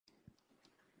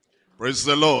Praise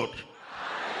the Lord.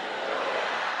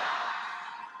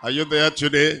 Are you there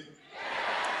today?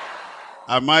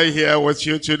 Am I here with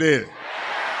you today?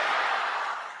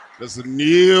 There's a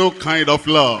new kind of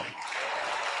love.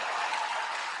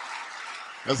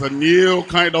 There's a new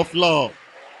kind of love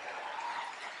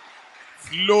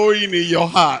flowing in your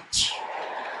heart.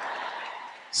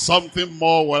 Something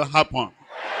more will happen.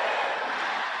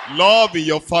 Love in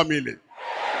your family.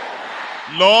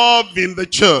 Love in the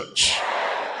church.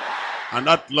 And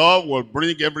that love will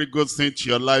bring every good thing to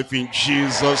your life in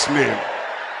Jesus' name.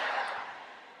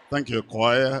 Thank you,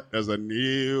 choir. There's a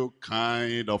new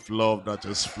kind of love that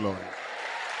is flowing.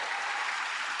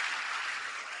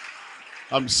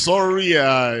 I'm sorry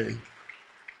I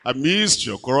missed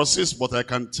your choruses, but I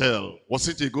can tell. Was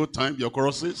it a good time, your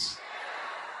choruses?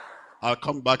 I'll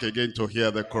come back again to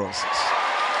hear the choruses.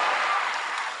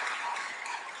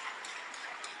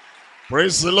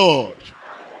 Praise the Lord.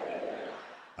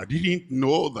 I didn't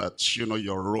know that,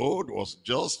 your road was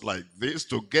just like this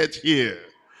to get here.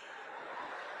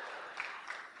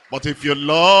 But if you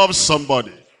love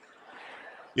somebody,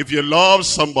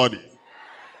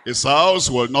 his house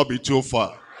will not be too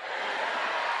far.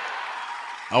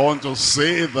 I want to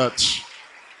say that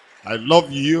I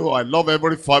love you, I love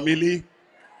every family,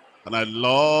 and I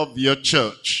love your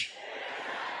church.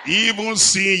 Even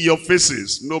seeing your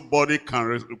faces, nobody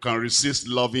can resist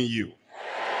loving you.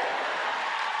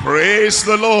 Praise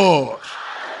the Lord.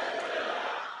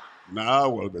 Now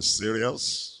we'll be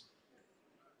serious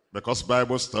because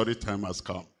Bible study time has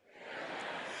come.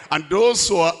 And those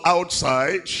who are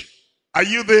outside, are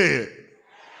you there?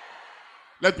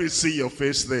 Let me see your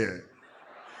face there.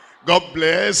 God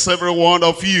bless every one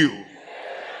of you.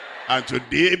 And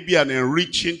today be an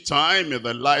enriching time in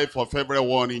the life of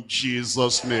everyone in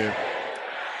Jesus' name.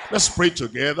 Let's pray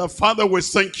together. Father, we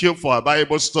thank you for our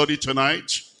Bible study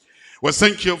tonight. We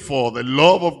thank you for the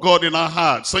love of God in our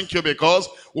hearts. Thank you because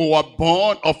we were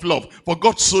born of love. For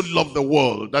God so loved the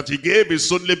world that he gave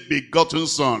his only begotten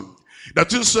Son,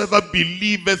 that whosoever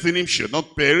believeth in him should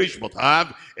not perish but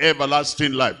have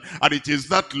everlasting life. And it is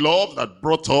that love that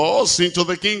brought us into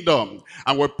the kingdom.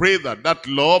 And we pray that that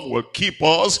love will keep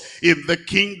us in the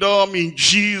kingdom in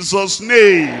Jesus'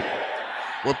 name.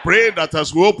 We pray that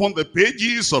as we open the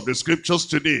pages of the scriptures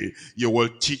today, you will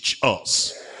teach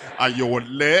us. And you will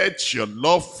let your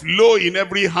love flow in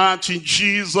every heart in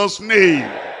Jesus' name.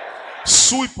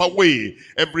 Sweep away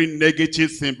every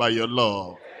negative thing by your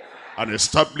love. And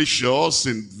establish us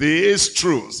in this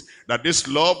truth, that this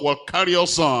love will carry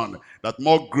us on, that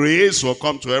more grace will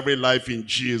come to every life in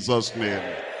Jesus' name.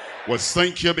 We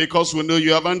thank you because we know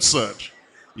you have answered.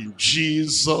 In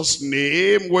Jesus'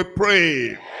 name we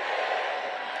pray.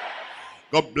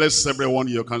 God bless everyone.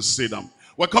 You can sit down.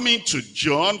 We're coming to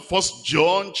John, 1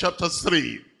 John chapter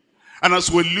 3. And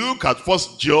as we look at 1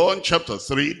 John chapter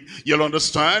 3, you'll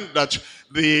understand that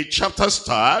the chapter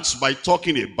starts by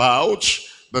talking about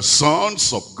the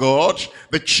sons of God,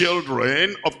 the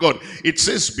children of God. It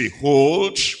says,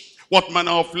 behold, what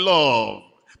manner of love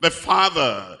the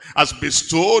Father has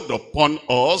bestowed upon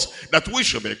us, that we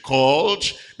should be called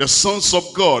the sons of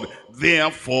God.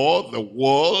 Therefore the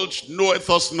world knoweth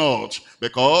us not,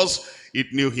 because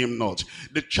it knew him not.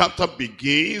 The chapter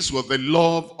begins with the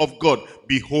love of God.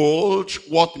 Behold,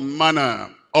 what manner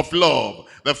of love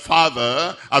the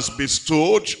Father has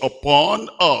bestowed upon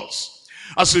us.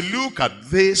 As you look at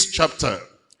this chapter,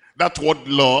 that word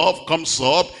love comes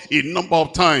up a number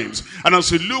of times. And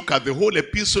as you look at the whole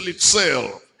epistle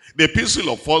itself, the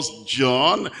epistle of 1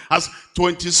 John has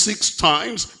 26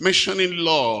 times mentioning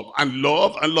love and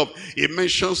love and love. It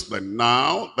mentions the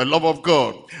noun, the love of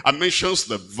God, and mentions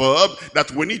the verb that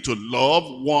we need to love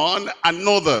one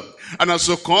another. And as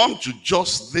you come to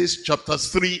just this chapter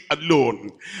 3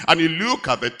 alone, and you look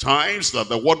at the times that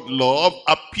the word love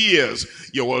appears,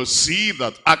 you will see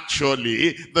that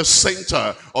actually the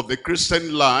center of the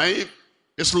Christian life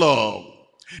is love.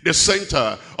 The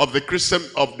center of the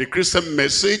Christian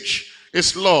message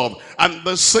is love. And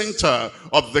the center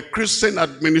of the Christian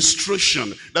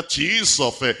administration, that is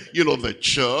of the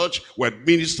church, we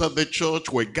administer the church,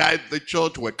 we guide the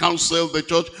church, we counsel the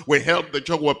church, we help the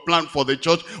church, we plan for the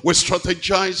church, we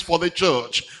strategize for the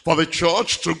church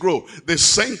to grow. The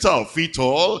center of it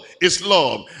all is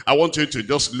love. I want you to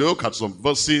just look at some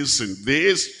verses in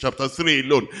this chapter 3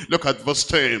 alone. Look at verse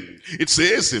 10. It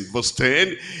says in verse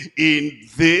 10, in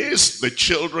this the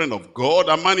children of God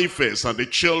are manifest, and the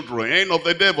children of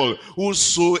the devil.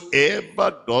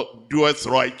 Whosoever doeth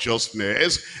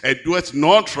righteousness and doeth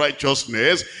not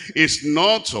righteousness is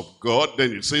not of God.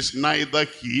 Then it says, neither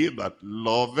he that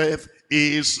loveth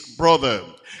his brother.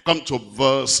 Come to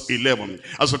verse 11.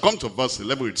 As we come to verse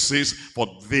 11, it says, for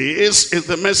this is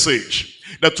the message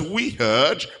that we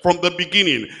heard from the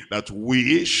beginning, that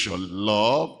we shall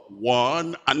love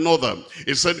one another.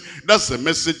 He said, that's the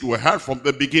message we heard from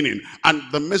the beginning. And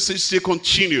the message still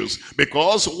continues,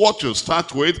 because what you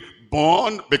start with,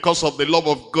 born because of the love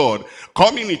of God,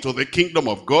 coming into the kingdom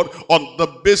of God on the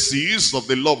basis of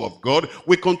the love of God,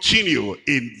 we continue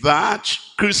in that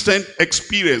Christian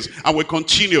experience, and we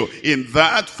continue in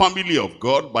that family of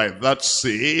God by that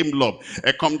same love.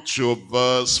 I come to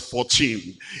verse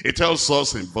 14. It tells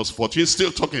us in verse 14,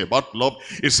 still talking about love,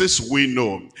 it says, we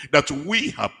know that we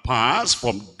have passed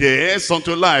from death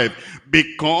unto life,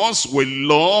 because we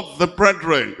love the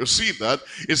brethren. You see that?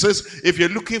 It says, if you're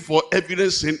looking for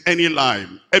evidence in any life,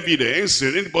 evidence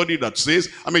in anybody that says,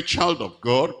 I'm a child of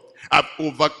God, I've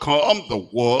overcome the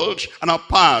world, and I've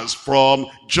passed from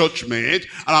judgment,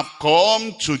 and I've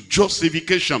come to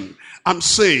justification. I'm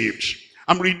saved,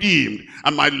 I'm redeemed,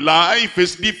 and my life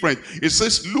is different. It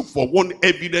says, look for one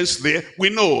evidence there.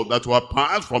 We know that we are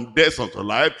passed from death unto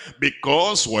life,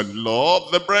 because we love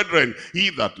the brethren. He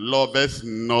that loveth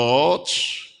not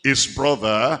his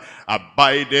brother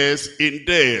abideth in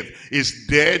death, is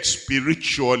dead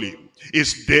spiritually,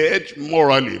 is dead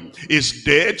morally, is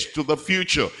dead to the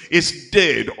future, is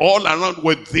dead all around,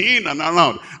 within and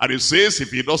around. And it says, if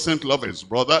he doesn't love his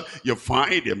brother, you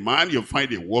find a man, you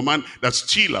find a woman that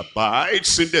still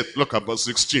abides in death. Look at verse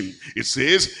 16. It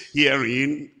says,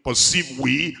 herein perceive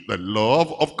we the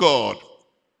love of God,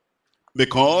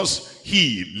 because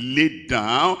he laid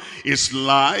down his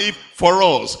life for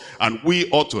us, and we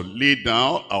ought to lay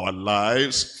down our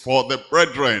lives for the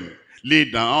brethren. Lay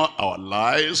down our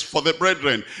lives for the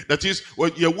brethren. That is,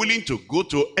 when you're willing to go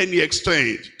to any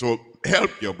extent to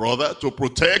help your brother, to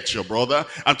protect your brother,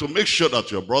 and to make sure that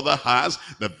your brother has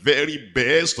the very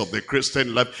best of the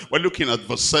Christian life. We're looking at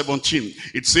verse 17.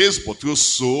 It says, but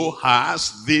whoso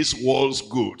has this world's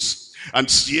goods, and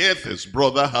seeth his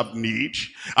brother have need,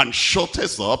 and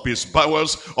shutteth up his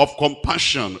bowels of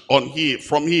compassion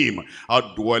from him, how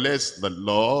dwelleth the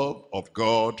love of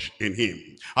God in him?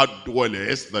 How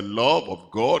dwelleth the love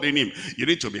of God in him? You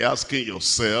need to be asking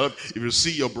yourself, if you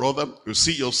see your brother, you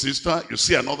see your sister, you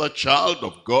see another child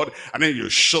of God, and then you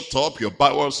shut up your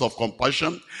bowels of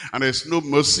compassion, and there's no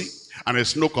mercy, and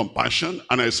there's no compassion,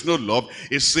 and there's no love.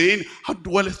 It's saying, how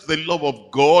dwelleth the love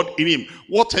of God in him?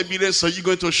 What evidence are you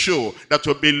going to show that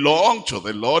will belong to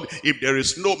the Lord if there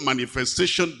is no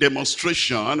manifestation,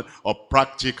 demonstration of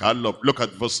practical love? Look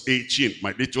at verse 18.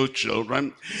 My little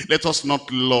children, let us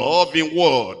not love in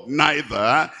word,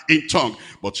 neither in tongue,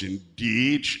 but in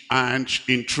deed and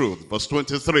in truth. Verse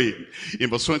 23. In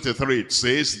verse 23 it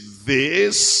says,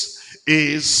 this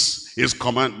is his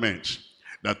commandment,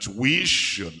 that we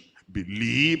should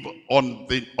believe on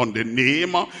the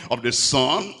name of the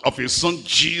Son, of his Son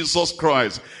Jesus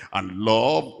Christ, and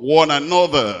love one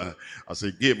another as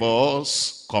he gave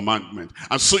us commandment.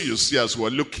 And so you see, as we're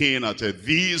looking at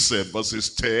these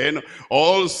verses 10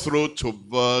 all through to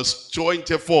verse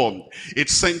 24,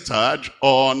 it's centered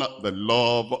on the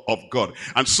love of God.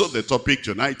 And so the topic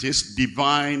tonight is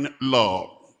divine love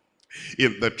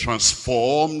in the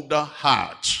transformed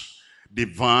heart.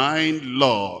 Divine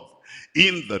love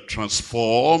in the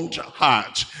transformed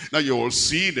heart. Now you will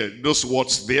see that those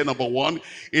words there. Number one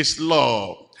is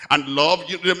love. And love,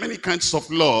 there are many kinds of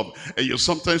love. And you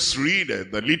sometimes read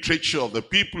the literature of the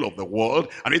people of the world,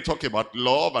 and they talk about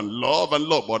love and love and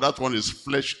love. But that one is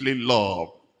fleshly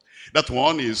love. That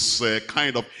one is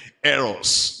kind of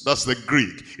eros. That's the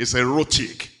Greek. It's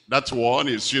erotic. That one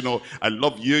is, I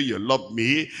love you, you love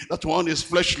me. That one is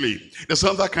fleshly. There's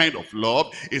another kind of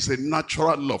love. It's a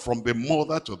natural love, from the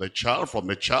mother to the child, from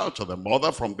the child to the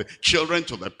mother, from the children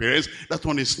to the parents. That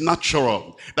one is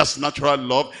natural. That's natural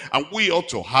love. And we ought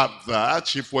to have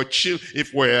that if we're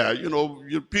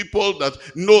people that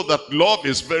know that love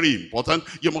is very important.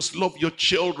 You must love your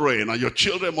children, and your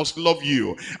children must love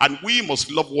you. And we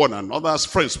must love one another as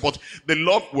friends. But the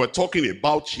love we're talking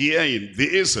about here in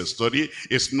this study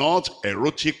is not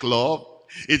erotic love.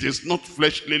 It is not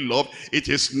fleshly love. It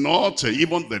is not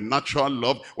even the natural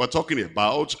love. We're talking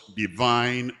about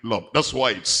divine love. That's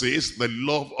why it says the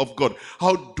love of God.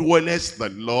 How dwelleth the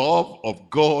love of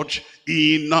God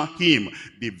in him?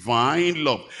 Divine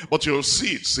love. But you'll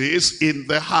see it says in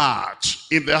the heart.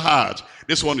 In the heart.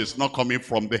 This one is not coming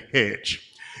from the head.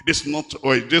 This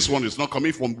one is not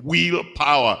coming from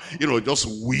willpower. Just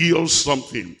will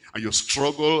something, and you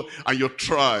struggle and you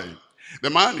try. The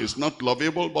man is not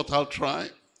lovable, but I'll try.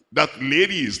 That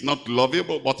lady is not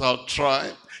lovable, but I'll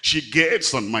try. She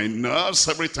gets on my nerves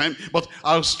every time, but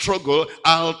I'll struggle,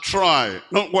 I'll try.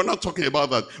 No, we're not talking about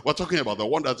that. We're talking about the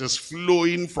one that is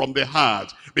flowing from the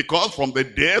heart. Because from the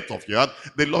depth of your heart,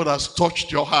 the Lord has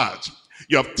touched your heart.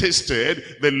 You have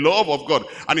tasted the love of God.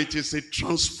 And it is a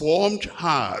transformed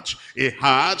heart. A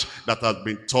heart that has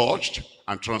been touched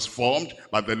and transformed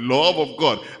by the love of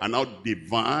God. And now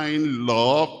divine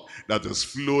love that is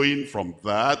flowing from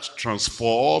that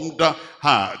transformed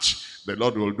heart. The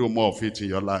Lord will do more of it in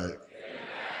your life.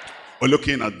 We're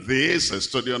looking at this, a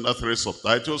study under 3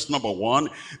 subtitles. Number 1,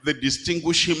 the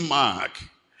distinguishing mark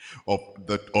of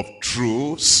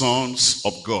true sons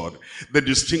of God. The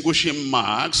distinguishing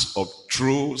marks of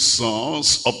true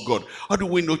sons of God. How do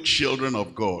we know children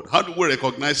of God? How do we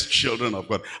recognize children of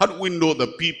God? How do we know the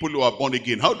people who are born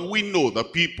again? How do we know the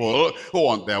people who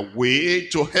are on their way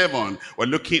to heaven? We're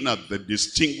looking at the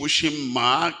distinguishing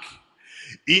mark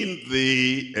in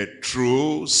the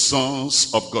true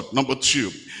sons of God. Number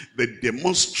 2, the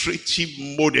demonstrative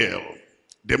model.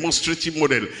 Demonstrative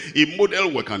model. A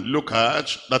model we can look at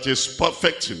that is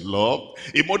perfect in love.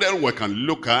 A model we can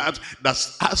look at that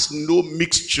has no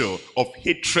mixture of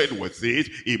hatred with it.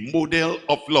 A model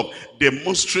of love.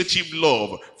 Demonstrative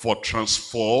love for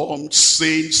transformed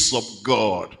saints of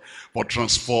God. For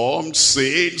transformed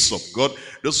saints of God,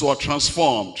 those who are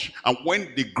transformed. And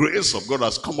when the grace of God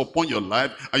has come upon your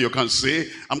life, and you can say,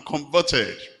 I'm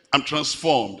converted, I'm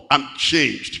transformed, I'm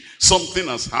changed, something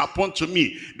has happened to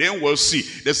me, then we'll see.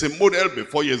 There's a model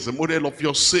before you. There's a model of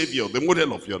your Savior, the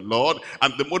model of your Lord,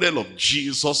 and the model of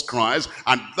Jesus Christ.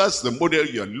 And that's the model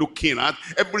you're looking at.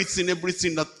 Everything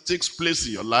that takes place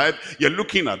in your life, you're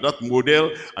looking at that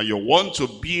model, and you want to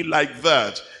be like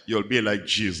that. You'll be like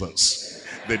Jesus.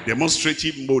 The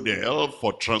demonstrative model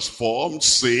for transformed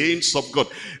saints of God.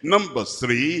 Number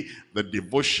 3, the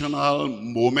devotional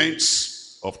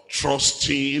moments of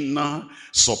trusting,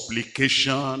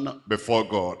 supplication before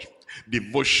God.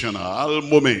 Devotional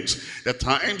moments. There are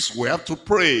times we have to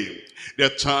pray. There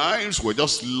are times we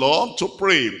just love to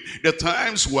pray. There are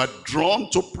times we are drawn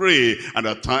to pray. And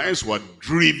there are times we are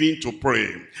driven to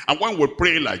pray. And when we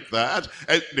pray like that,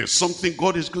 there's something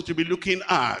God is going to be looking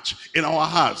at in our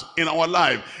hearts, in our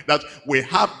life. That we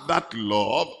have that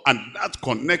love, and that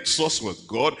connects us with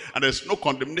God. And there's no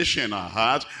condemnation in our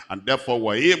heart. And therefore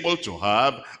we're able to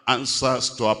have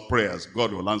answers to our prayers.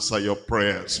 God will answer your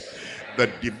prayers. The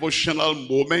devotional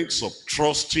moments of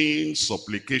trusting,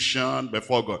 supplication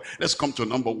before God. Let's come to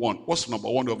number 1. What's number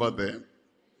 1 over there?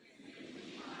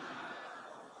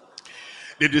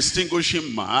 The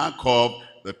distinguishing mark of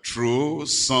the true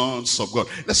sons of God.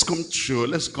 Let's come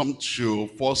to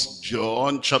 1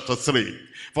 John chapter 3.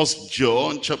 1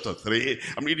 John chapter 3.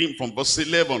 I'm reading from verse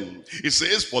 11. It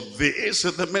says, for this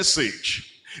is the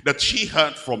message that ye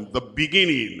heard from the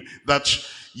beginning, that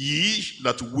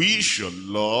we should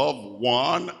love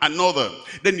one another.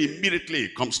 Then immediately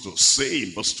it comes to say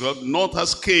in verse 12, not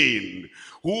as Cain,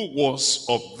 who was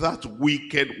of that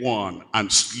wicked one, and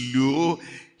slew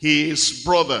his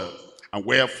brother. And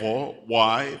wherefore,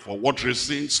 why, for what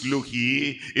reason slew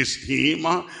he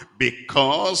him?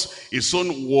 Because his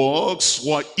own works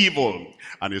were evil,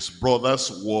 and his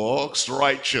brother's works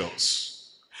righteous.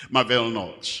 Marvel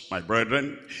not, my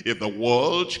brethren, if the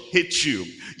world hates you.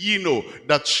 Ye know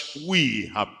that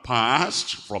we have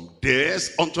passed from death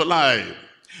unto life,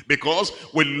 because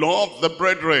we love the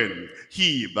brethren.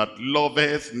 He that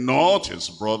loveth not his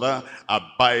brother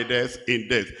abideth in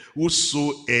death.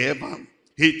 Whosoever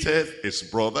hateth his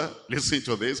brother, listen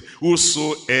to this,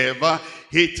 whosoever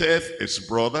hateth his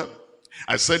brother,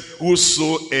 I said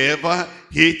whosoever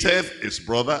hateth his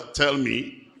brother, tell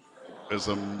me, is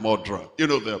a murderer. You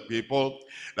know, there are people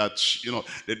that,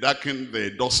 they darken the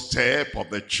doorstep of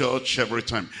the church every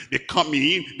time. They come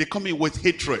in with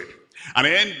hatred. And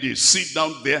then they sit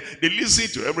down there, they listen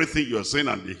to everything you're saying,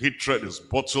 and the hatred is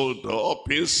bottled up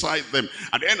inside them.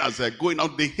 And then as they're going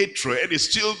out, the hatred is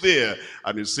still there.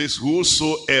 And it says,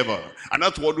 whosoever. And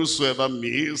that's what whosoever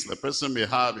means. The person may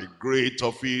have a great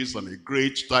office, and a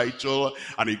great title,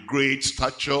 and a great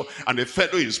stature, and the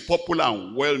fellow is popular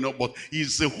and well-known, but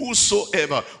he's a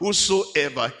whosoever.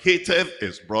 Whosoever hateth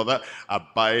his brother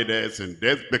abideth in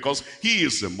death, because he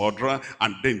is a murderer.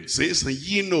 And then it says, and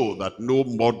ye know that no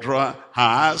murderer brother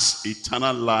has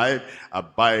eternal life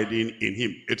abiding in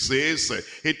him. It says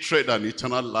hatred and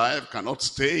eternal life cannot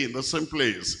stay in the same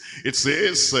place. It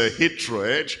says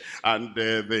hatred and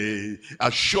the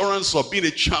assurance of being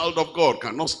a child of God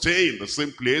cannot stay in the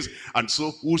same place. And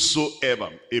so whosoever,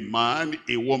 a man,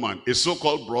 a woman, a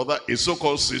so-called brother, a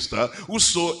so-called sister,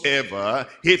 whosoever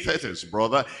hateth his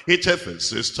brother, hateth his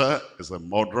sister, is a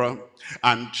murderer.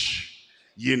 And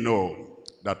you know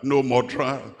that no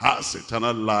murderer has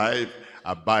eternal life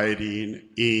abiding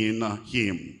in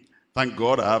him. Thank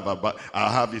God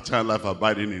I have eternal life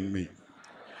abiding in me.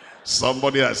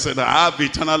 Somebody has said, I have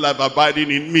eternal life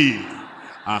abiding in me.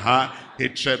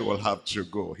 Hatred will have to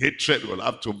go. Hatred will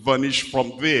have to vanish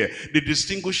from there. The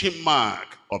distinguishing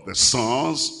mark of the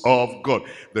sons of God,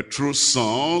 the true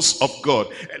sons of God.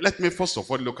 Let me first of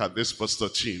all look at this verse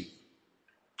 13.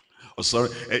 Oh, sorry.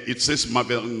 It says,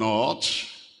 marvel not,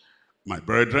 my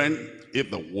brethren,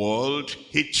 if the world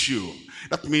hates you.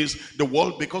 That means the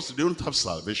world, because they don't have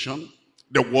salvation.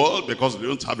 The world, because they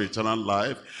don't have eternal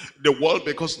life. The world,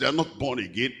 because they are not born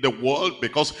again. The world,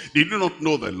 because they do not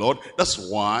know the Lord. That's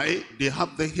why they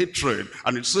have the hatred.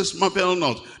 And it says, marvel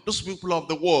not. Those people of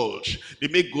the world, they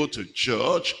may go to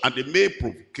church and they may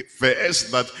profess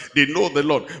that they know the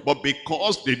Lord. But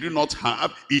because they do not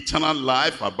have eternal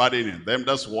life abiding in them,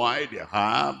 that's why they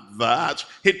have that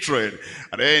hatred.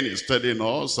 And then he's telling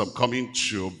us, I'm coming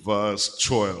to verse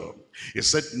 12. He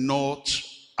said, not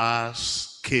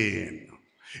as Cain.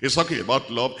 He's talking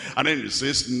about love, and then he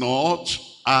says, not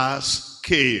as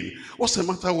Cain. What's the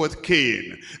matter with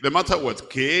Cain? The matter with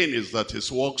Cain is that his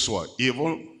works were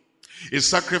evil. His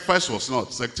sacrifice was not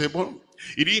acceptable.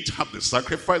 He didn't have the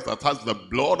sacrifice that has the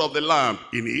blood of the lamb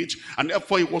in it, and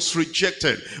therefore he was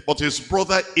rejected. But his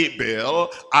brother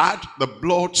Abel had the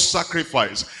blood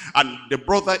sacrifice, and the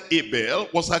brother Abel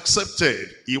was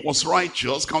accepted. He was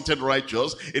righteous, counted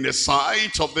righteous in the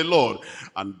sight of the Lord.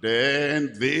 And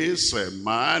then this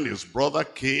man, his brother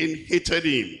Cain, hated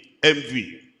him.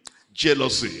 Envy,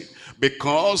 jealousy.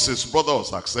 Because his brother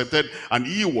was accepted and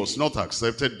he was not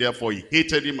accepted, therefore he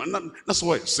hated him. And that's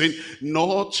why it's saying,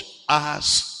 not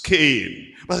as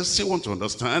Cain. But I still want to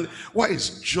understand, why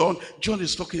is John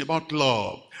is talking about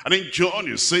love. And then John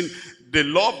is saying, the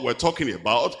love we're talking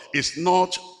about is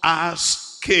not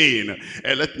as Cain.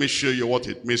 And let me show you what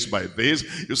it means by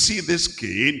this. You see, this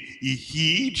Cain, he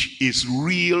hid his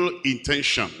real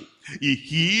intention. He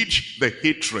hid the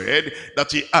hatred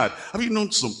that he had. Have you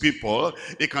known some people,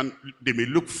 they may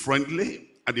look friendly,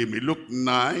 and they may look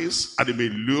nice, and they may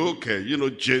look,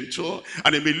 gentle,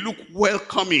 and they may look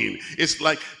welcoming. It's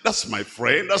like, that's my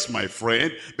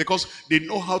friend, because they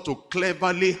know how to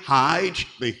cleverly hide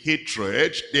the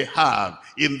hatred they have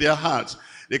in their hearts.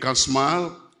 They can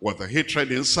smile with the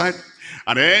hatred inside,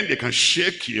 and then they can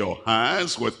shake your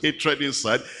hands with hatred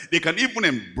inside. They can even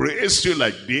embrace you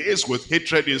like this with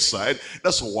hatred inside.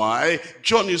 That's why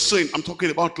John is saying, I'm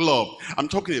talking about love. I'm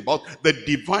talking about the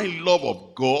divine love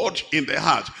of God in the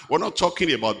heart. We're not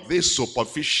talking about this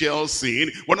superficial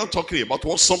sin. We're not talking about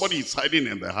what somebody is hiding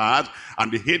in the heart,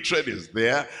 and the hatred is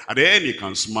there, and then he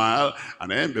can smile, and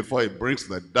then before he brings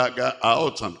the dagger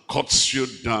out and cuts you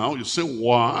down, you say,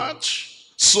 what?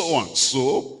 So and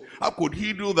so? How could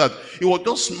he do that? He was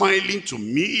just smiling to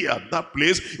me at that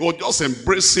place. He was just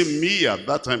embracing me at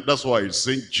that time. That's why he's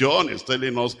saying, John is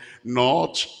telling us,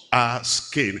 not as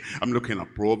Cain. I'm looking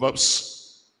at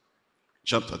Proverbs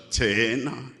chapter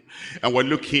 10, and we're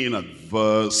looking at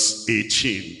verse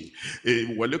 18.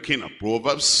 We're looking at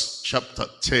Proverbs chapter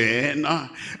 10,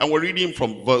 and we're reading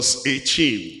from verse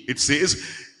 18. It says,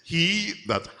 he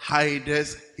that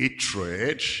hideth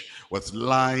hatred with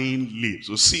lying lips.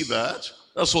 You see that?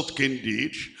 That's what Cain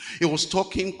did. He was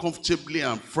talking comfortably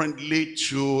and friendly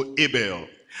to Abel.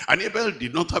 And Abel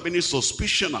did not have any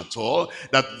suspicion at all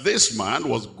that this man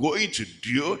was going to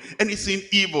do anything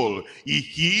evil. He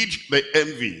hid the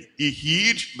envy, he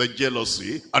hid the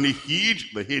jealousy, and he hid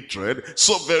the hatred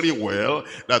so very well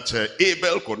that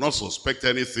Abel could not suspect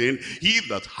anything. He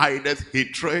that hideth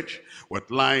hatred with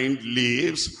lying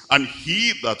lips, and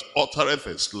he that uttereth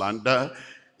a slander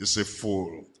is a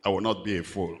fool. I will not be a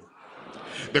fool.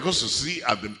 Because you see,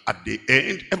 at the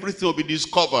end, everything will be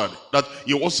discovered that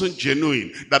it wasn't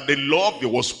genuine, that the love he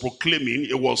was proclaiming,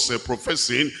 he was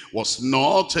professing, was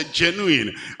not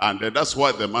genuine. And that's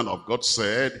why the man of God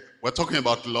said, we're talking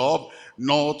about love,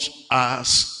 not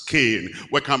as Cain.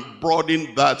 We can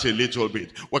broaden that a little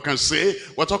bit. We can say,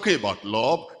 we're talking about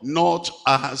love, not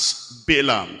as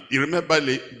Balaam. You remember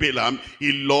Balaam,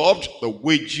 he loved the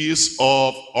wages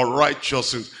of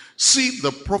unrighteousness. see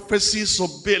the prophecies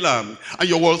of Balaam, and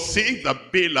you will think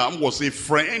that Balaam was a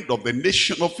friend of the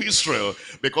nation of Israel,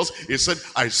 because he said,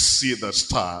 I see the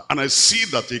star, and I see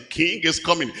that a king is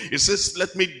coming. He says,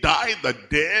 let me die the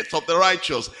death of the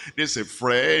righteous. This is a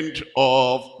friend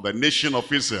of the nation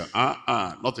of Israel.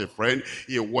 Not a friend.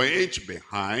 He went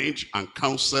behind and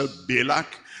counseled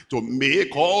Balak to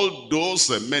make all those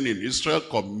men in Israel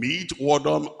commit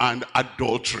whoredom and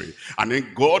adultery. And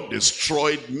then God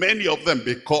destroyed many of them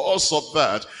because of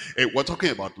that. We're talking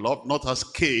about love, not as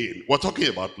Cain. We're talking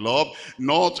about love,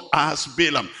 not as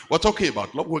Balaam. We're talking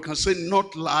about love, we can say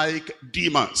not like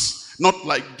Demas. Not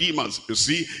like Demas. You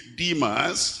see,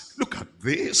 Demas, look at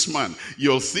this man.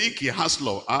 You'll think he has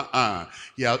love.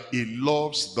 He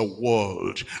loves the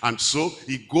world. And so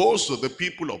he goes to the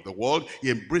people of the world. He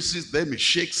embraces them. He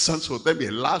shakes hands with them. He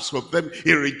laughs with them.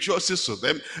 He rejoices with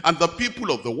them. And the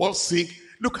people of the world think,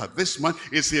 look at this man.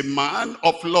 He's a man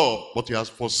of love. But he has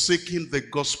forsaken the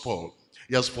gospel.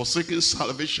 He has forsaken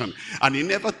salvation. And he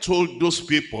never told those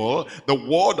people the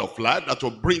word of life that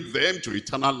will bring them to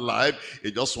eternal life.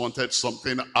 He just wanted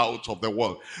something out of the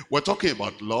world. We're talking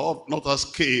about love, not as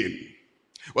Cain.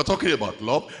 We're talking about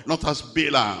love, not as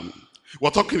Balaam.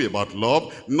 We're talking about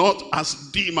love, not as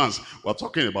Demas. We're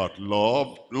talking about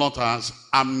love, not as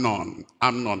Amnon.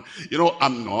 Amnon. You know,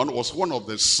 Amnon was one of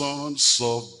the sons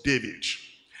of David.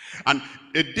 And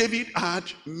David had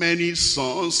many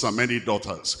sons and many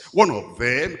daughters. One of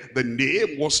them, the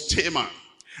name was Tamar.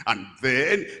 And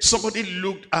then somebody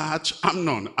looked at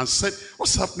Amnon and said,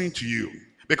 what's happening to you?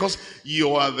 Because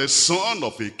you are the son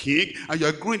of a king and you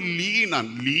are growing lean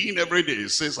and lean every day. He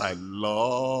says, I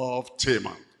love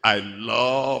Tamar. I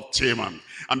love Tamar.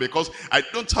 And because I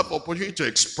don't have opportunity to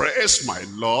express my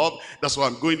love, that's why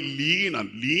I'm going lean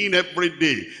and lean every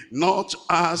day. Not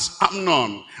as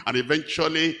Amnon. And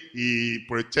eventually he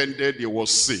pretended he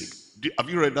was sick. Have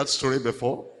you read that story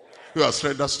before? Who has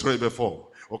read that story before?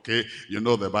 Okay, you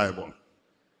know the Bible.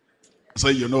 So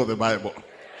you know the Bible.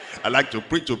 I like to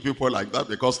preach to people like that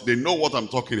because they know what I'm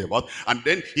talking about. And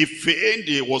then he feigned,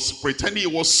 he was pretending he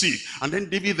was sick. And then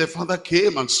David the father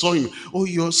came and saw him. Oh,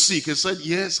 you're sick. He said,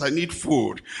 yes, I need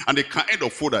food. And the kind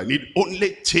of food I need,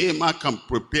 only Tamar can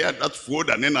prepare that food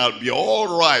and then I'll be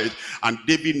all right. And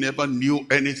David never knew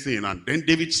anything. And then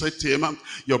David said, Tamar,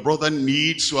 your brother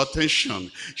needs your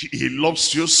attention. He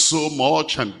loves you so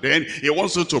much. And then he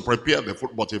wants you to prepare the food.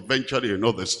 But eventually, you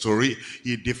know the story.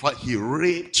 He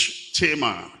raped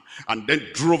Tamar and then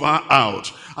drove her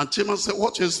out. And Tamar said,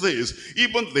 what is this?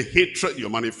 Even the hatred you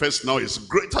manifest now is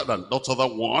greater than that other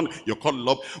one you call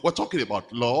love. We're talking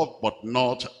about love, but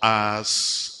not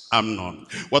as Amnon.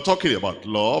 We're talking about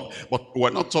love, but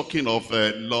we're not talking of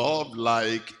love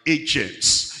like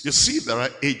agents. You see, there are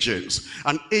agents.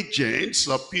 And agents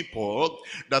are people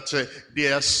that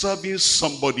they are serving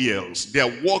somebody else. They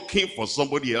are working for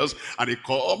somebody else, and they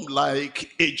come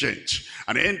like agents.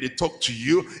 And then they talk to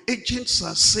you. Agents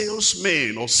are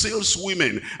salesmen or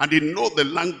saleswomen, and they know the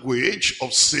language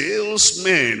of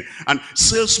salesmen and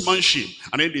salesmanship.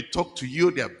 And then they talk to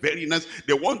you. They are very nice.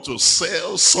 They want to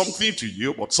sell something to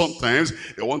you, but sometimes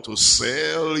they want to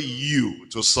sell you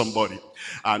to somebody.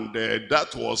 And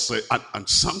that was, and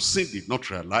Samson did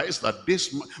not realize that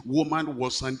this woman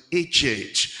was an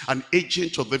agent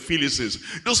of the Philistines.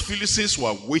 Those Philistines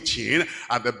were waiting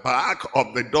at the back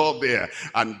of the door there.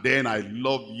 And then, I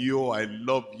love you, I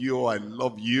love you, I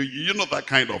love you. You know that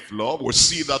kind of love. We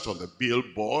see that on the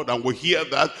billboard and we hear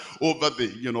that over the,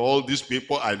 you know, all these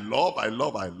people. I love, I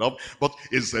love, I love. But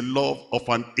it's the love of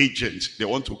an agent. They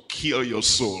want to kill your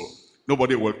soul.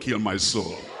 Nobody will kill my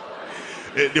soul.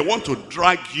 They want to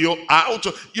drag you out.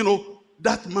 You know,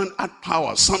 that man had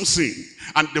power, Samson.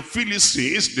 And the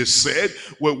Philistines, they said,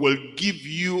 we will give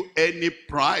you any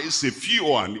price if you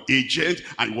are an agent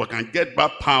and we can get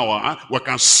that power. We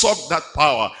can suck that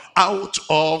power out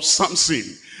of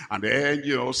Samson. And then,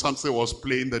 you know, Samson was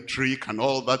playing the trick and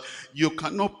all that. You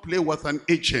cannot play with an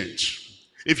agent.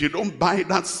 If you don't buy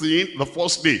that thing the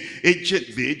first day,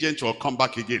 the agent will come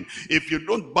back again. If you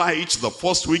don't buy it the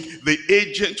first week, the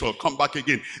agent will come back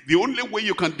again. The only way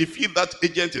you can defeat that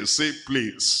agent is say,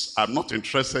 please, I'm not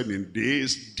interested in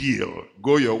this deal.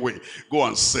 Go your way. Go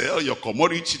and sell your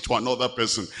commodity to another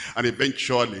person. And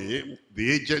eventually,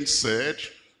 the agent said,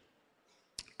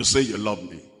 you say you love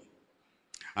me.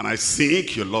 And I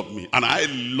think you love me. And I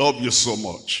love you so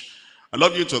much. I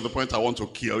love you to the point I want to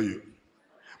kill you.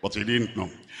 But he didn't know.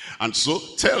 And so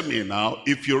tell me now,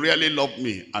 if you really love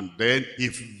me. And then he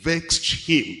vexed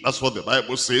him. That's what the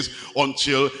Bible says.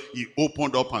 Until he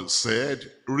opened up and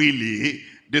said, really,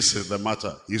 this is the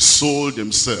matter. He sold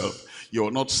himself. You will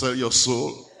not sell your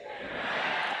soul.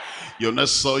 You'll not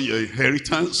sell your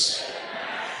inheritance.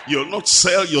 You'll not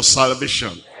sell your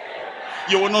salvation.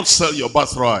 You will not sell your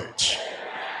birthright.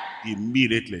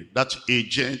 Immediately, that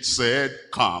agent said,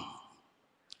 come.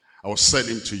 I will sell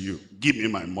him to you. Give me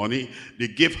my money. They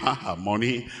gave her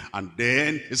money. And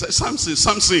then he said, Samson,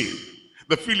 Samson,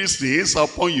 the Philistines are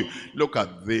upon you. Look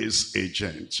at this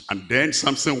agent. And then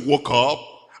Samson woke up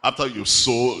after you've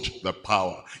sold the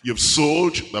power. You've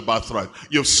sold the birthright.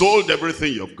 You've sold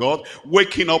everything you've got.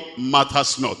 Waking up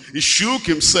matters not. He shook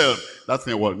himself. That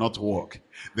thing will not work.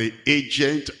 The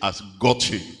agent has got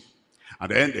him.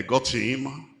 And then they got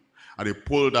him. And they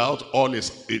pulled out all his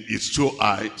 2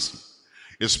 eyes.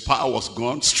 His power was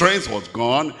gone, strength was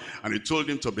gone, and he told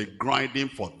him to be grinding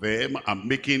for them and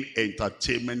making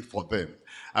entertainment for them.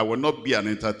 I will not be an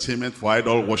entertainment for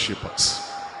idol worshippers.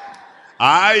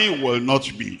 I will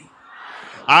not be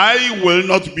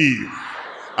an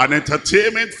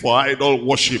entertainment for idol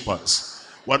worshippers.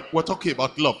 We're talking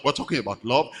about love. We're talking about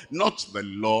love, not the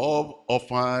love of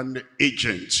an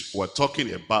agent. We're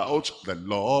talking about the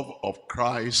love of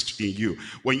Christ in you.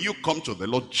 When you come to the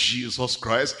Lord Jesus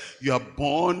Christ, you are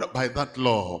born by that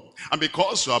love. And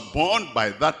because you are born by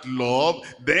that love,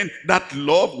 then that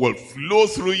love will flow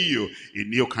through you, a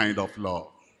new kind of love.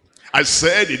 I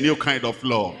said a new kind of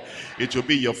love. It will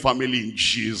be your family in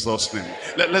Jesus' name.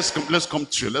 Let's come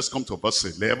to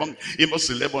verse 11. In verse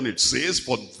 11 it says,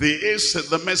 for this is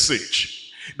the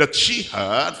message that she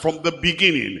heard from the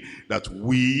beginning, that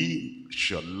we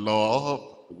shall love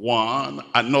one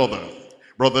another.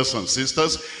 Brothers and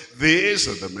sisters, this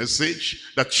is the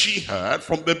message that she heard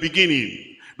from the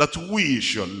beginning, that we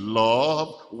shall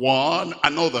love one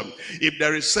another. If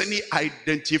there is any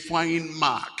identifying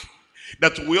mark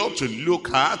that we ought to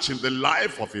look at in the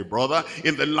life of a brother,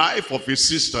 in the life of a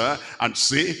sister, and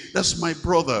say, that's my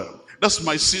brother, that's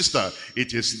my sister,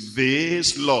 it is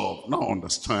this love. Now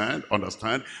understand,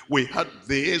 we had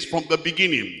this from the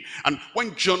beginning. And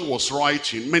when John was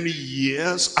writing, many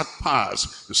years had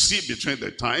passed. You see, between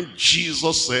the time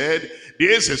Jesus said,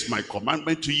 this is my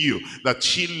commandment to you,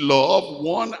 that ye love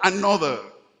one another.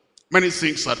 Many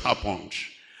things had happened,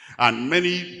 and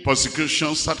many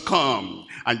persecutions had come.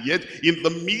 And yet, in the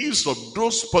midst of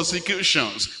those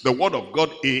persecutions, the word of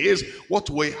God is what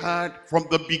we had from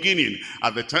the beginning.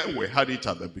 At the time we had it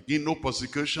at the beginning, no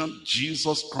persecution.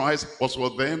 Jesus Christ was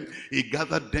with them. He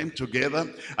gathered them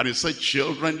together, and he said,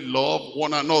 children, love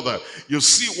one another. You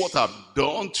see what I've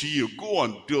done to you. Go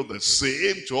and do the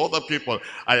same to other people.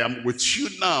 I am with you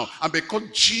now. And because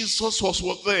Jesus was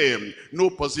with them,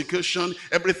 no persecution,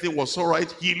 everything was all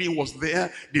right. Healing was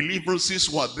there. Deliverances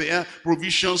were there.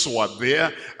 Provisions were there.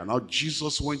 And now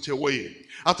Jesus went away.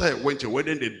 After he went away,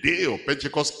 then the day of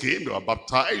Pentecost came. They were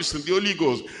baptized in the Holy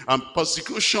Ghost, and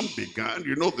persecution began.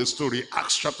 You know the story.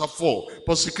 Acts chapter 4,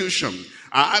 persecution.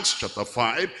 Acts chapter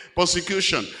 5,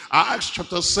 persecution. Acts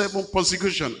chapter 7,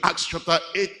 persecution. Acts chapter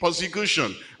 8,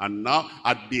 persecution. And now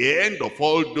at the end of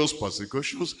all those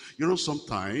persecutions, you know,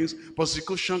 sometimes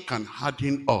persecution can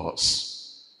harden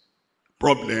us.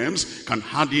 Problems can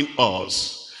harden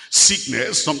us.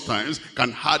 Sickness sometimes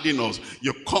can harden us.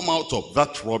 You come out of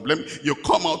that problem, you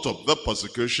come out of the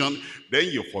persecution, then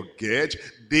you forget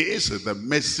this is the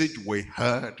message we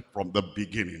heard from the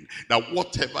beginning. That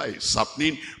whatever is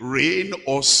happening, rain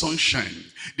or sunshine,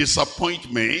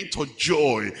 disappointment or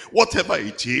joy, whatever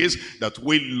it is, that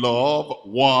we love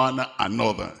one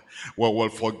another. We will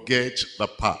forget the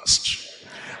past.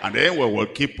 And then we will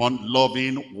keep on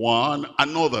loving one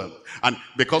another. And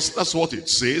because that's what it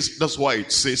says, that's why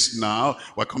it says now,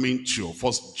 we're coming to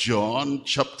 1 John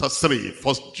chapter 3.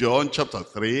 1 John chapter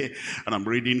 3, and I'm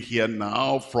reading here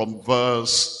now from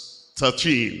verse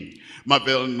 13.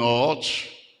 Marvel not,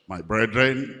 my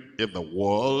brethren, if the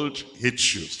world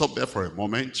hates you. Stop there for a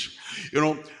moment. You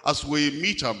know, as we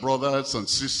meet our brothers and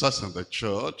sisters in the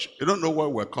church, you don't know where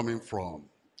we're coming from.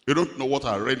 You don't know what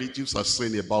our relatives are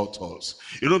saying about us.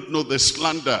 You don't know the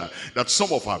slander that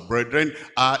some of our brethren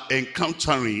are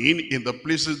encountering in the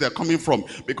places they're coming from,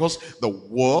 because the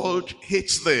world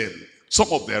hates them.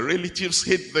 Some of their relatives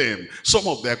hate them. Some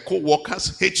of their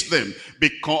co-workers hate them,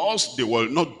 because they will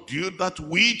not do that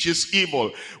which is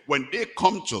evil. When they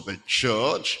come to the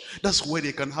church, that's where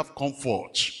they can have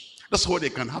comfort. That's why they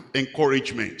can have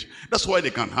encouragement. That's why they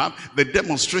can have the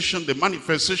demonstration, the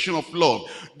manifestation of love.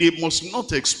 They must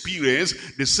not experience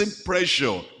the same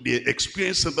pressure they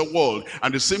experience in the world,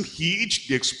 and the same heat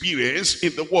they experience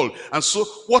in the world. And so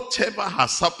whatever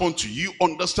has happened to you,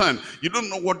 understand, you don't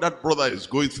know what that brother is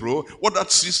going through, what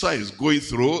that sister is going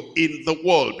through in the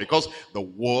world, because the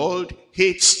world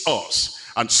hates us.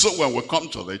 And so when we come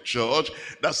to the church,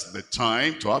 that's the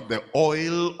time to have the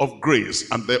oil of grace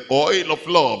and the oil of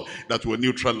love that will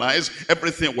neutralize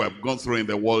everything we have gone through in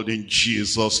the world in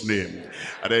Jesus' name.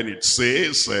 And then it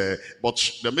says,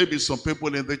 but there may be some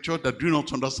people in the church that do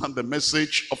not understand the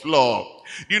message of love.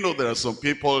 You know, there are some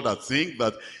people that think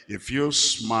that if you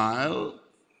smile,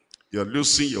 you're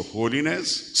losing your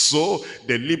holiness. So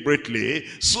deliberately,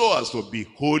 so as to be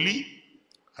holy,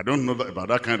 I don't know about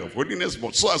that kind of holiness,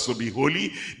 but so as to be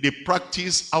holy, they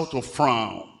practice how to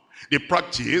frown. They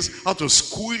practice how to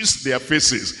squeeze their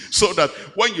faces so that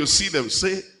when you see them,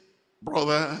 say,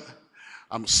 brother,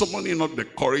 I'm summoning up the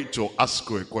courage to ask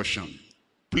you a question.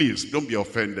 Please, don't be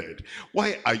offended.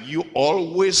 Why are you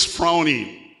always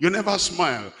frowning? You never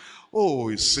smile. Oh,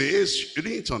 it says, you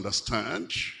didn't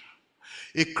understand.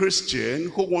 A Christian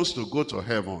who wants to go to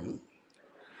heaven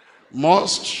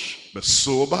must be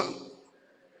sober,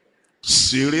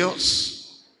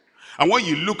 serious, and when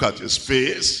you look at his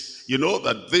face, you know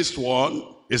that this one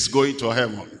is going to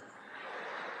heaven.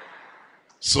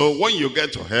 So when you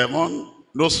get to heaven,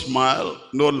 no smile,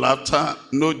 no laughter,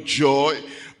 no joy,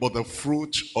 but the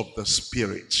fruit of the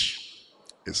Spirit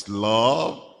is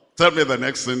love. Tell me the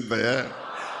next thing there.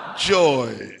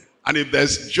 Joy. And if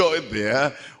there's joy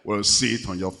there, we'll see it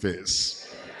on your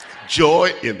face.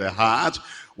 Joy in the heart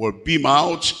will beam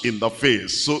out in the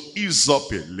face. So ease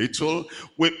up a little.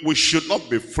 We should not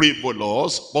be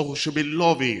frivolous, but we should be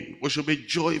loving. We should be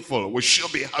joyful. We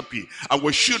should be happy. And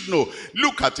we should know,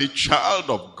 look at a child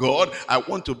of God. I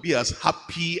want to be as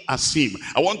happy as him.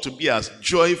 I want to be as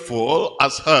joyful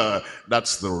as her.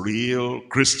 That's the real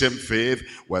Christian faith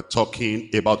we're talking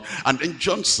about. And then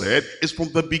John said, it's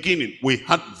from the beginning. We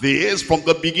had this from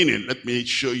the beginning. Let me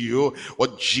show you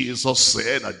what Jesus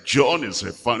said that John is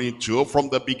referring to from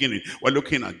the beginning. We're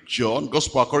looking at John,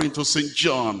 Gospel according to St.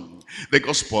 John. The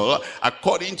Gospel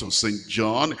according to St.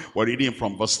 John, we're reading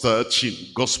from verse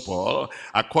 13. Gospel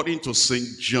according to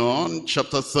St. John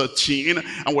chapter 13,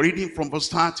 and we're reading from verse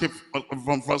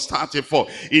 34.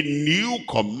 A new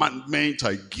commandment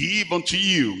I give unto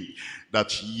you,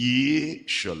 that ye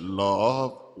shall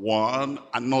love one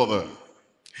another.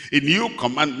 A new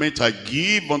commandment I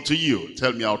give unto you.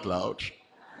 Tell me out loud.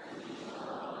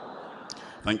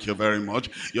 Thank you very much.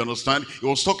 You understand? He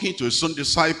was talking to his own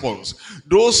disciples.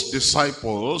 Those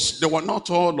disciples, they were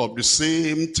not all of the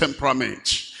same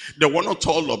temperament. They were not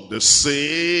all of the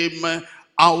same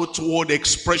outward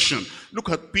expression. Look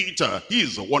at Peter. He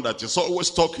is the one that is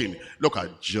always talking. Look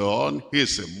at John. He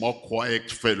is a more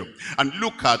quiet fellow. And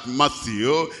look at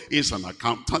Matthew. He is an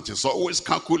accountant. He's always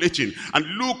calculating. And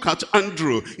look at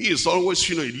Andrew. He is always,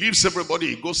 he leaves everybody.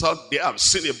 He goes out there. I've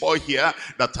seen a boy here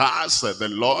that has the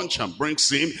lunch and brings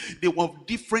him. They were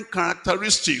different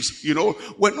characteristics.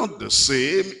 We're not the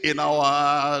same in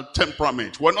our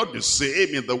temperament. We're not the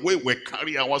same in the way we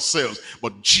carry ourselves.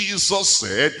 But Jesus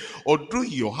said, although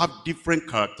you have different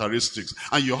characteristics,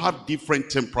 and you have different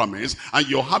temperaments, and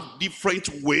you have different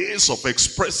ways of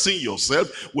expressing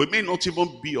yourself, we may not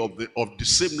even be of the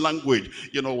same language.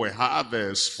 We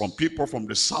have from people from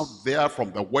the south there,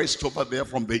 from the west over there,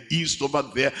 from the east over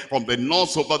there, from the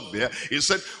north over there. He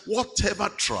said, whatever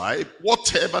tribe,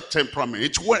 whatever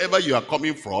temperament, wherever you are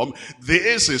coming from,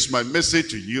 this is my message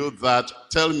to you, that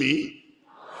tell me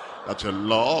that you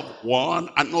love one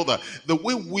another. The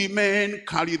way women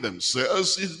carry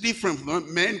themselves is different from the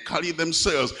way men carry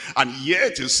themselves. And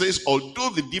yet it says, although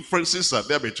the differences are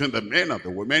there between the men and the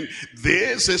women,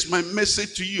 this is my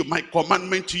message to you, my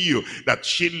commandment to you,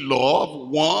 that you love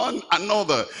one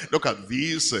another. Look at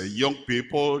these young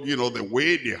people, the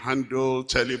way they handle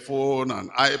telephone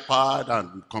and iPad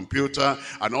and computer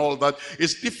and all that.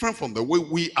 It's different from the way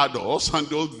we adults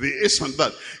handle this and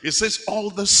that. It says all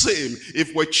the same.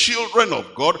 If we're children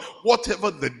of God,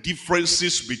 whatever the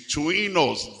differences between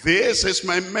us, this is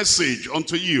my message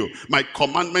unto you, my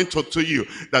commandment unto you,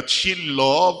 that ye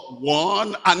love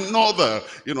one another.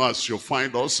 As you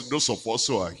find us, those of us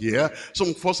who are here, some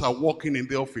of us are working in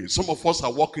the office, some of us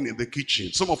are working in the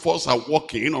kitchen, some of us are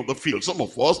working on the field, some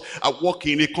of us are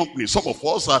working in a company, some of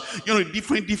us are in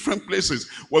different places.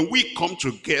 When we come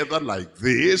together like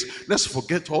this, let's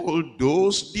forget all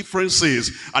those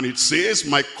differences. And it says,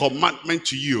 my commandment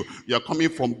to you. You're coming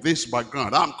from this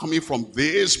background, I'm coming from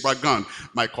this background.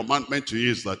 My commandment to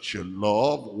you is that you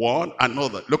love one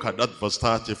another. Look at that verse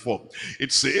 34.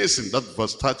 It says in that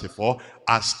verse 34,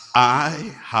 as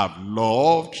I have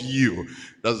loved you.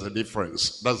 That's the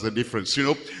difference. That's the difference.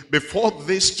 Before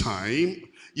this time,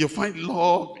 You find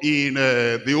love in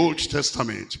the Old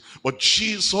Testament, but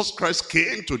Jesus Christ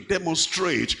came to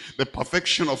demonstrate the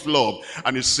perfection of love.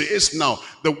 And he says, now,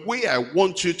 the way I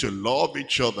want you to love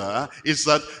each other is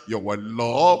that you will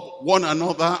love one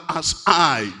another as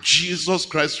I, Jesus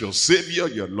Christ, your Savior,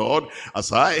 your Lord,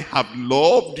 as I have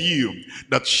loved you,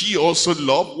 that ye also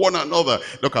love one another.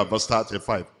 Look at verse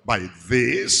 35. By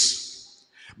this,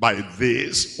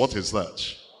 what is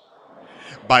that?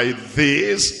 By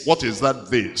this, what is that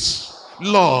this?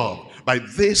 Love. By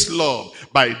this love,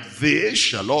 by this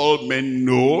shall all men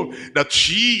know that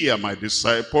ye are my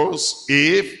disciples,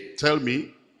 if, tell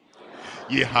me,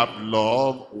 ye have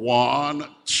love one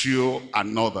to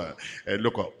another.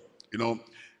 Look up. You know,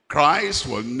 Christ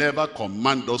will never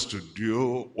command us to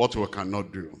do what we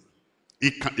cannot do.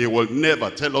 He will never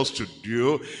tell us to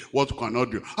do what we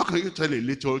cannot do. How can you tell a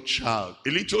little child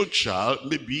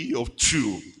maybe of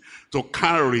 2, to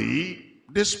carry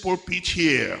this pulpit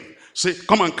here? Say,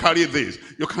 come and carry this.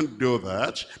 You can't do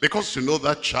that because you know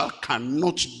that child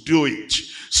cannot do it.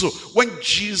 So when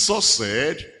Jesus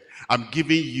said, I'm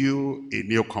giving you a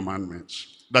new commandment,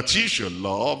 that you should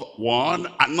love one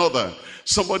another.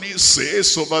 Somebody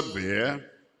says over there,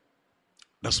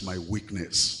 that's my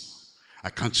weakness. I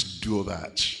can't do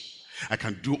that. I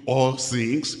can do all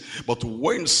things, but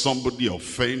when somebody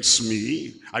offends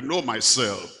me, I know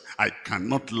myself, I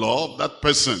cannot love that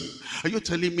person. Are you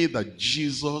telling me that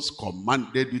Jesus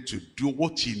commanded you to do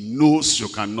what he knows you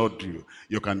cannot do?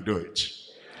 You can do it.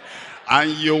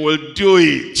 And you will do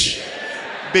it.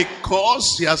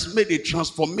 Because he has made a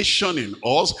transformation in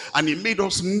us and he made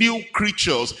us new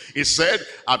creatures. He said,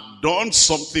 I've done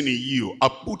something in you.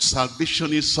 I've put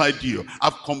salvation inside you.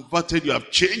 I've converted you.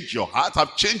 I've changed your heart.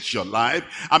 I've changed your life.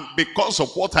 And because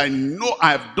of what I know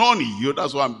I have done in you,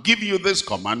 that's why I'm giving you this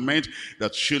commandment,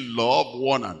 that you love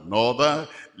one another.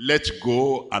 Let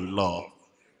go and love.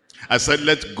 I said,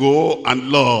 let go and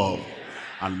love.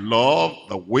 And love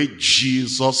the way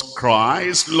Jesus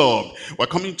Christ loved. We're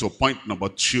coming to point number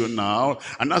 2 now,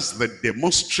 and that's the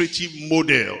demonstrative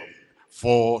model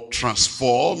for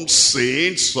transformed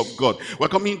saints of God. We're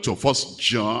coming to 1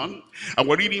 John, and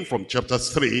we're reading from chapter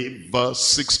 3, verse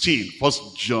 16. 1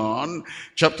 John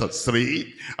chapter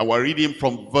 3, and we're reading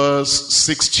from verse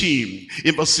 16.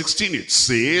 In verse 16 it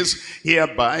says,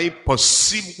 hereby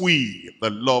perceive we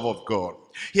the love of God.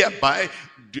 Hereby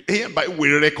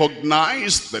we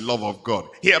recognize the love of God.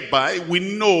 Hereby we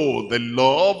know the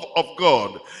love of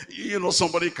God. You know,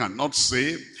 somebody cannot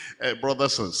say,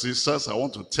 brothers and sisters, I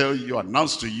want to tell you,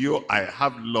 announce to you, I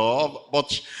have love,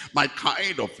 but my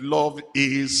kind of love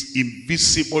is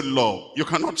invisible love. You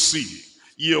cannot see.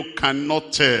 You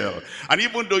cannot tell. And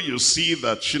even though you see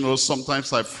that, you know,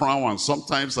 sometimes I frown and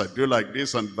sometimes I do like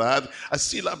this and that, I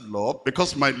still have love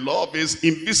because my love is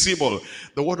invisible.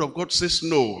 The word of God says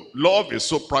no. Love is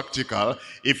so practical.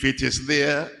 If it is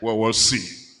there, we will see.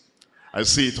 I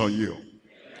see it on you.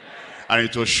 And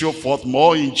it will show forth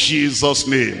more in Jesus'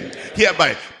 name.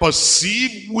 Hereby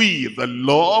perceive we the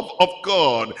love of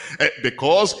God,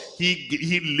 because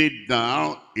he laid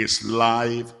down his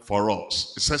life for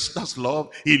us. It says that's love.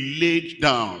 He laid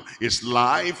down his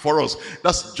life for us.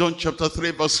 That's John chapter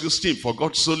 3 verse 16. For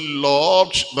God so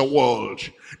loved the world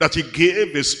that he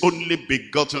gave his only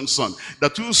begotten son,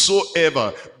 that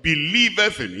whosoever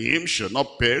believeth in him shall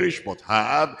not perish but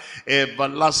have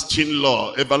everlasting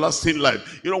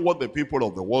life. You know what the people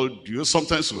of the world do?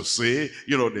 Sometimes we say,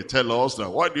 you know, they tell us that,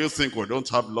 why do you think we don't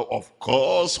have love? Of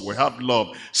course we have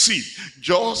love. See,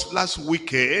 just last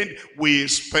weekend we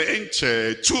spent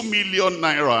 2 million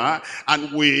naira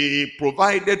and we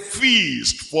provided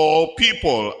feast for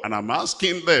people, and I'm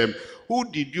asking them, who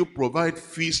did you provide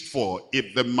feast for?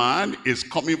 If the man is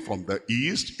coming from the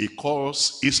east, he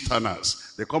calls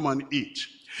Easterners. They come and eat.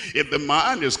 If the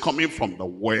man is coming from the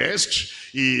west,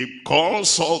 he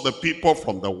calls all the people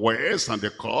from the west and they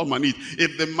come and eat.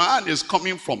 If the man is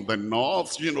coming from the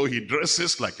north, you know, he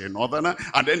dresses like a northerner,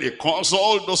 and then he calls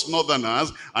all those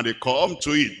northerners and they come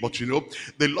to eat. But you know,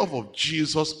 the love of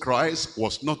Jesus Christ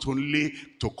was not only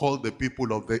to call the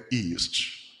people of the east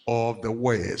or of the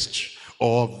west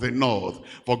of the north.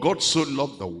 For God so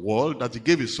loved the world that he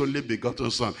gave his only begotten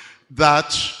son,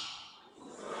 that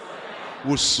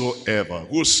whosoever,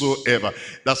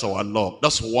 that's our love.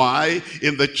 That's why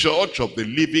in the church of the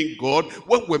living God,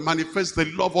 when we manifest the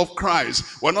love of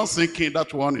Christ, we're not thinking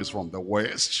that one is from the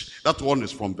west, that one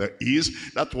is from the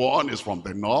east, that one is from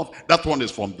the north, that one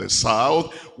is from the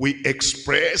south. We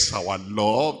express our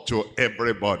love to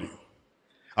everybody.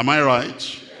 Am I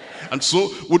right? And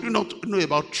so we do not know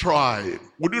about tribe.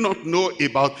 We do not know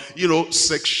about,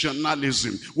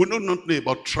 sectionalism. We do not know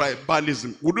about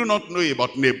tribalism. We do not know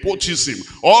about nepotism.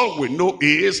 All we know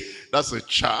is that's a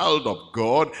child of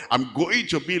God. I'm going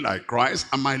to be like Christ,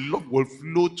 and my love will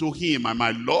flow to him, and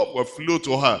my love will flow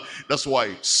to her. That's why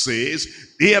it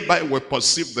says, hereby we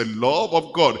perceive the love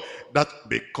of God, that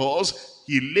because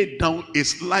he laid down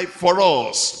his life for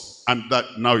us. And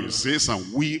that now it says,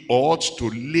 and we ought to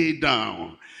lay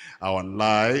down our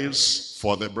lives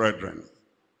for the brethren.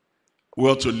 We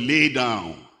ought to lay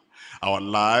down our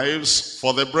lives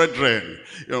for the brethren.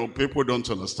 People don't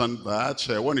understand that.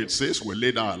 When it says we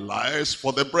lay down our lives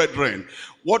for the brethren,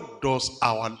 what does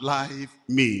our life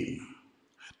mean?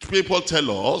 People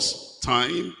tell us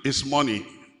time is money.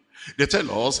 They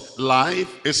tell us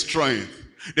life is strength.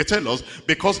 They tell us,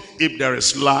 because if there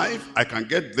is life, I can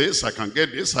get this, I can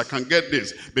get this, I can get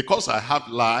this. Because I have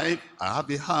life, I have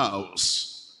a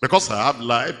house. Because I have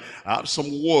life, I have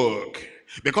some work.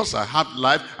 Because I have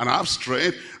life and I have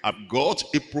strength, I've got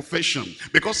a profession.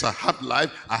 Because I have life,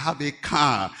 I have a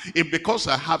car. If because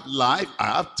I have life, I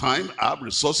have time, I have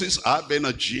resources, I have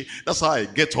energy. That's how I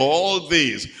get all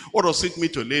this. What does it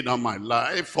mean to lay down my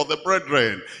life for the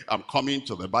brethren? I'm coming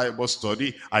to the Bible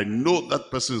study. I know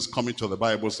that person is coming to the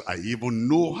Bible study. I even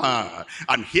know her.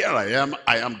 And here I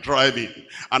am driving.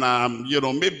 And I'm,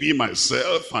 maybe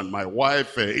myself and my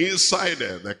wife inside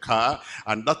the car.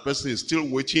 And that person is still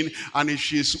waiting. And if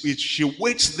she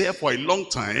waits there for a long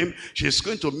time, she's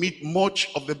going to meet much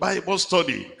of the Bible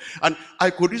study. And I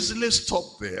could easily stop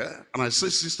there and I say,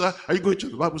 sister, are you going to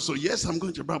the Bible study? Yes, I'm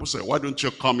going to the Bible study. Why don't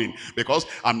you come in? Because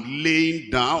I'm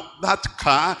laying down. That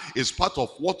car is part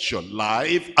of what your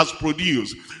life has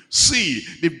produced. See,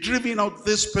 they've driven out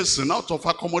this person out of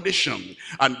accommodation,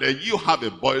 and you have a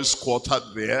boys' quarter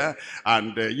there,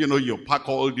 and you pack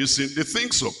all these things. The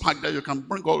things you pack there, you can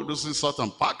bring all those things out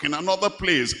and park in another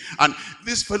place. And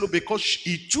this fellow, because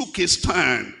he took his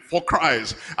stand for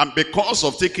Christ, and because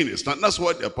of taking his stand, that's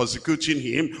why they're persecuting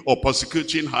him or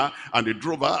persecuting her, and they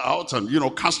drove her out and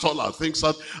cast all her things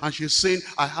out. And she's saying,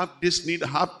 I have this need, I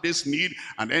have this need.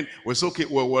 And then we say, okay,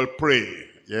 we'll pray.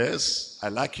 Yes, I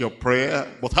like your prayer,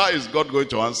 but how is God going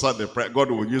to answer the prayer? God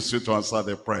will use you to answer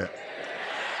the prayer.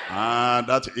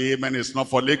 That amen is not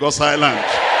for Lagos Island.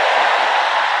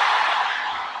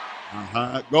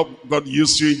 God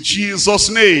used you in Jesus'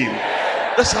 name.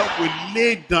 That's how we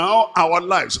lay down our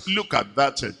lives. Look at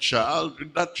that child.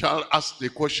 That child asked the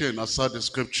question outside the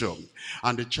scripture.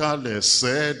 And the child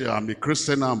said, I'm a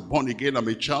Christian, I'm born again, I'm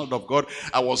a child of God.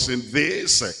 I was in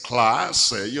this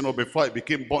class, before I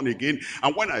became born again.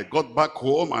 And when I got back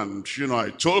home and, I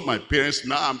told my parents,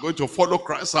 now I'm going to follow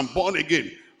Christ, I'm born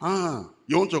again.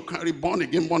 You want to carry born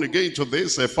again into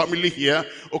this family here?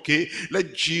 Okay,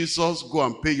 let Jesus go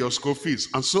and pay your school fees.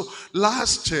 And so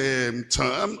last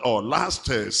term or last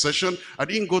session, I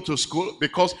didn't go to school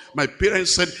because my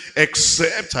parents said,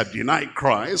 except I deny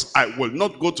Christ, I will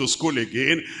not go to school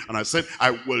again. And I said,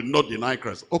 I will not deny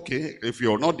Christ. Okay, if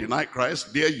you will not deny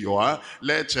Christ, there you are.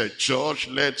 Let church,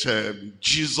 let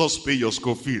Jesus pay your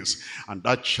school fees. And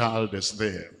that child is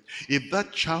there. If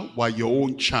that child were your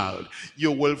own child,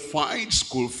 you will find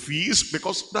school fees,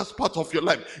 because that's part of your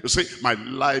life. You say, my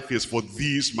life is for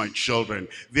these, my children.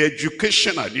 The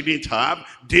education I didn't have,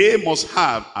 they must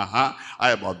have. How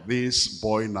about this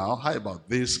boy now? How about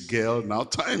this girl now?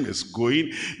 Time is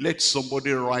going. Let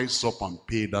somebody rise up and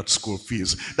pay that school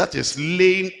fees. That is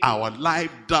laying our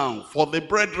life down for the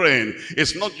brethren.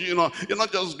 It's not, you're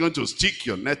not just going to stick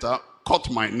your net out, cut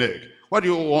my neck. Why do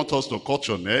you want us to cut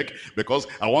your neck? Because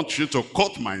I want you to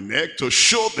cut my neck to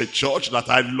show the church that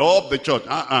I love the church.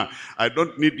 I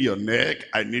don't need your neck.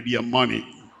 I need your money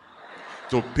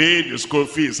to pay the school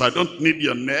fees. I don't need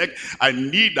your neck. I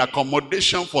need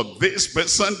accommodation for this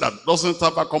person that doesn't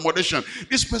have accommodation.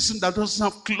 This person that doesn't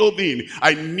have clothing.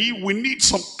 We need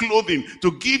some clothing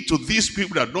to give to these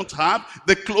people that don't have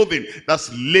the clothing. That's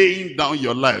laying down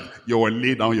your life. You will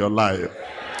lay down your life.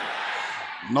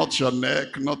 Not your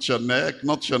neck, not your neck,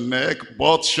 not your neck,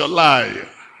 but your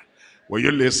life. Will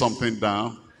you lay something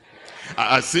down?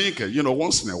 I think,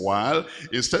 once in a while,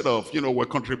 instead of, we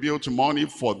contribute money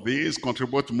for this,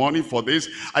 contribute money for this,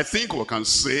 I think we can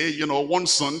say, one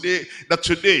Sunday, that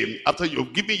today, after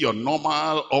you've given your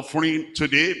normal offering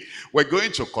today, we're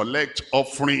going to collect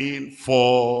offering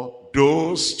for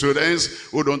those students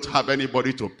who don't have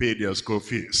anybody to pay their school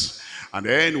fees. And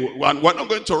then we're not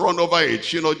going to run over it,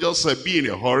 just be in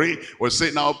a hurry. We'll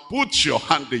say, now put your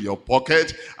hand in your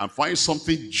pocket and find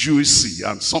something juicy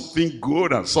and something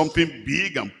good and something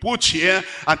big and put here.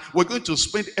 And we're going to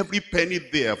spend every penny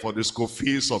there for the school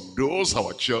fees of those,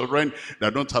 our children,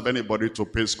 that don't have anybody to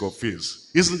pay school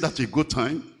fees. Isn't that a good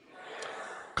time?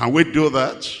 Can we do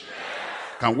that?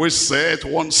 Can we set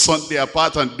one Sunday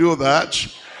apart and do that?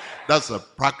 That's a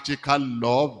practical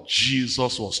love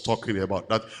Jesus was talking about,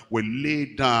 that we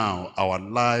lay down our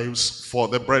lives for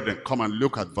the brethren. Come and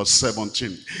look at verse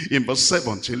 17. In verse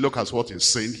 17, look at what he's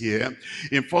saying here.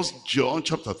 In 1 John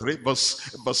chapter 3, verse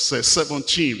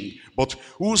 17. But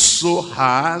whoso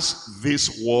has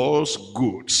this world's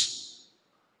goods,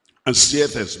 and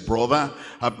seeth his brother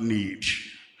have need,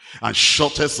 and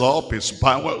shutteth up his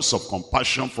bowels of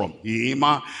compassion from him,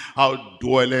 how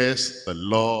dwelleth the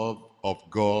love of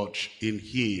God in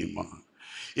him?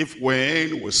 If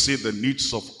when we see the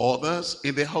needs of others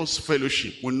in the house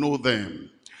fellowship, we know them.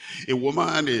 A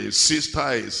woman, a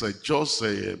sister is just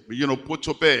put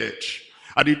to bed,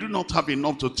 and they do not have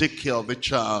enough to take care of the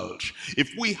child.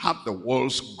 If we have the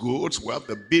world's goods, we have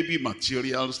the baby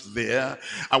materials there,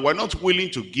 and we're not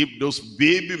willing to give those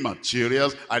baby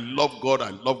materials, I love God,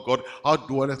 how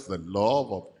dwelleth the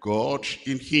love of God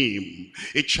in him?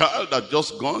 A child that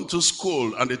just gone to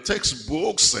school, and the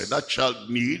textbooks that child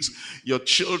needs, your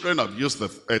children have used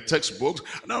the textbooks,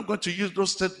 and they're not going to use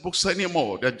those textbooks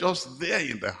anymore. They're just there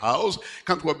in the house.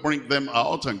 Can't we bring them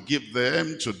out and give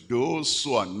them to those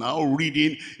who are now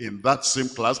reading in that same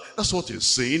class? That's what he's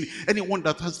saying. Anyone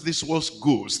that has this world's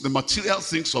goods, the material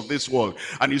things of this world,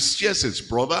 and he sees his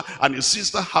brother and his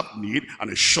sister have need, and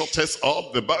he shutteth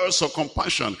up the bowels of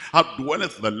compassion, how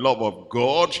dwelleth the love of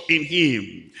God in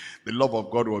him? The love of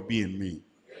God will be in me.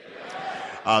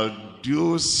 I'll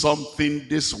do something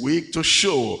this week to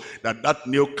show that that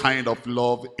new kind of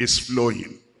love is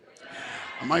flowing.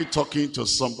 Am I talking to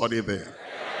somebody there?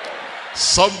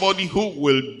 Somebody who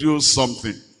will do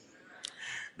something.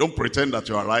 Don't pretend that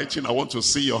you are writing. I want to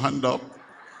see your hand up.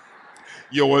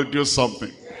 You will do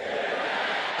something.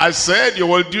 I said you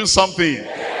will do something.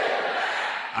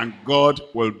 And God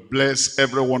will bless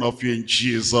every one of you in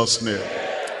Jesus' name.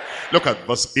 Look at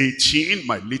verse 18.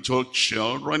 My little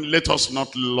children, let us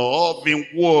not love in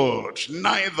word,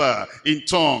 neither in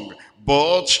tongue,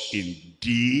 but in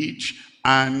deed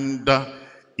and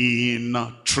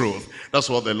in truth. That's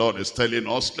what the Lord is telling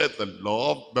us. Let the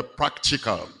love be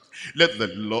practical. Let the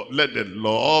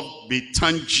love be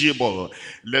tangible.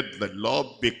 Let the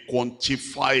love be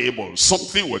quantifiable.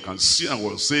 Something we can see and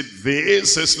we'll say,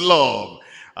 this is love.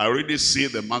 I already see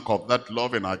the mark of that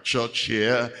love in our church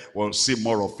here. We'll see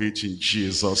more of it in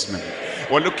Jesus' name.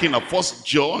 We're looking at 1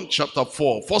 John chapter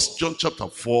 4. 1 John chapter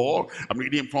 4, I'm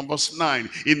reading from verse 9.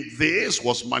 In this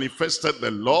was manifested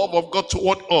the love of God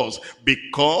toward us,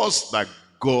 because that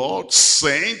God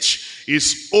sent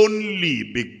his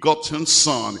only begotten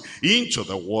Son into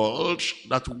the world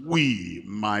that we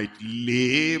might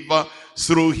live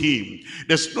through him.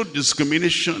 There's no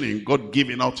discrimination in God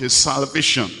giving out his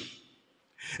salvation.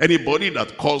 Anybody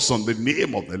that calls on the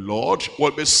name of the Lord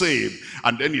will be saved.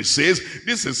 And then he says,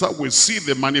 this is how we see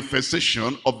the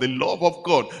manifestation of the love of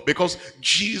God. Because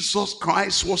Jesus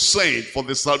Christ was sent for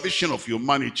the salvation of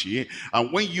humanity.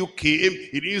 And when you came,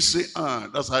 he didn't say,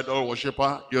 that's idol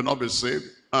worshiper, you'll not be saved.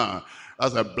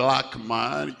 That's a black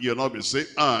man, you'll not be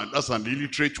saved. That's an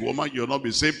illiterate woman, you'll not be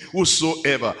saved.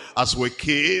 Whosoever, as we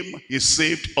came, he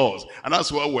saved us. And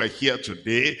that's why we're here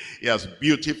today. He has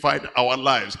beautified our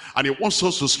lives. And he wants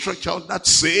us to stretch out that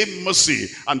same mercy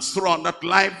and throw out that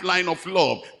lifeline of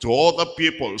love to other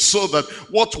people, so that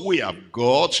what we have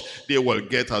got, they will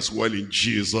get as well in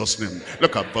Jesus' name.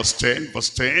 Look at verse 10.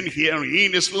 Verse 10,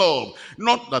 herein is love.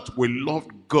 Not that we loved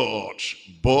God,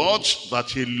 but that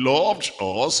he loved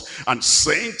us and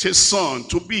sent his Son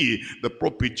to be the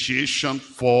propitiation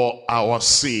for our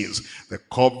sins, the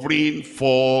covering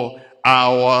for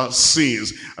our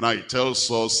sins. And he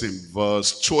tells us in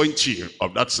verse 20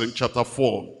 of that same chapter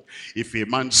 4, if a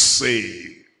man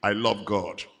say, I love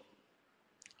God,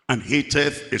 and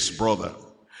hateth his brother,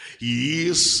 he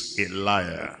is a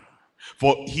liar.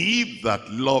 For he that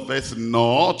loveth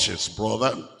not his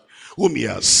brother, whom he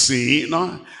has seen,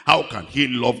 how can he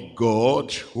love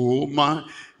God whom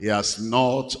he has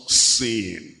not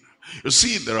seen? You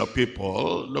see, there are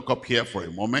people, look up here for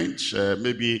a moment,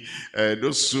 maybe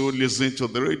those who listen to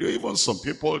the radio, even some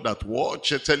people that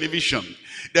watch television.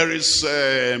 There is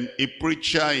a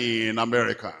preacher in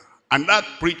America, And that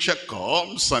preacher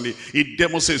comes and he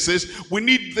demonstrates, says, we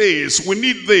need this, we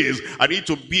need this. I need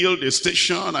to build a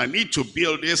station, I need to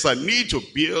build this, I need to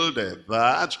build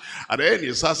that. And then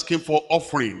he's asking for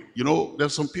offering. You know,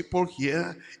 there's some people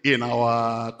here in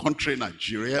our country,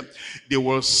 Nigeria, they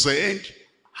will send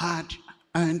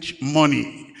hard-earned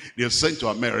money. They'll send to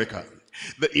America.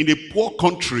 In a poor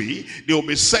country, they will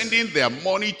be sending their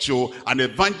money to an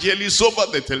evangelist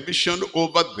over the television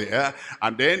over there,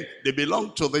 and then they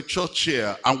belong to the church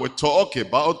here, and we talk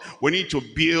about, we need to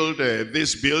build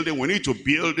this building, we need to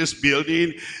build this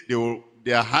building.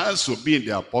 Their hands will be in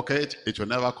their pocket, it will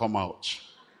never come out.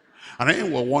 And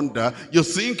then we'll wonder, you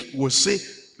think we'll say,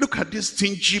 look at these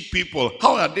stingy people.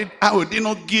 How are they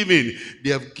not giving? They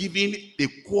have given a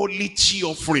quality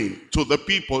offering to the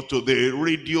people, to the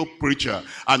radio preacher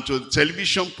and to the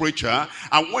television preacher.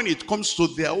 And when it comes to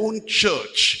their own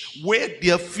church, where they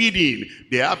are feeding,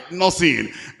 they have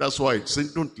nothing. That's why it's saying,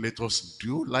 don't let us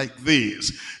do like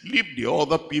this. Leave the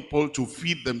other people to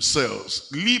feed themselves.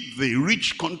 Leave the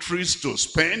rich countries to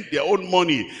spend their own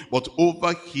money. But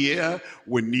over here,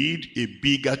 we need a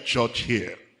bigger church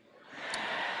here.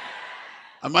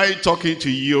 Am I talking to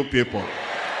you people?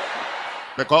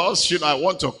 Because, I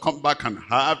want to come back and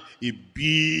have a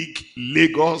big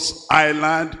Lagos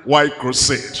Island wide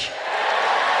crusade.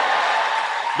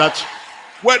 That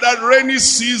whether rainy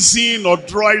season or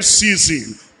dry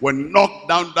season, we knock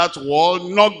down that wall,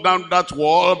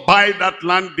 buy that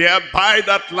land there,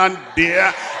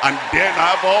 and then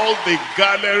have all the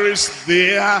galleries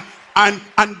there. And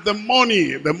the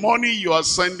money you are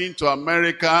sending to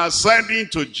America, sending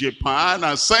to Japan,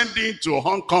 and sending to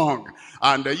Hong Kong.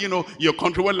 And you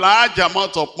contribute large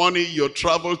amount of money, you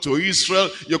travel to Israel,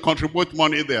 you contribute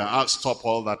money there. I'll stop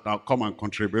all that now, come and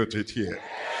contribute it here.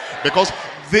 Because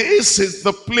this is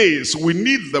the place, we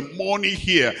need the money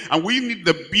here, and we need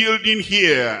the building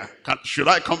here. Should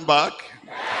I come back?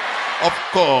 Of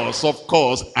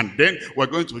course. And then we're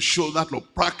going to show that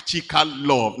practical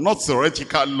love, not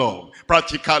theoretical love,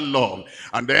 practical love.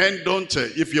 And then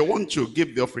if you want to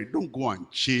give the offering, don't go and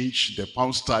change the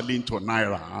pound sterling to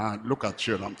naira. Look at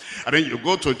you now. And then you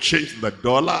go to change the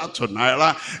dollar to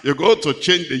naira. You go to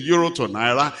change the euro to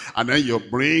naira. And then you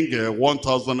bring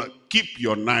 1,000. Keep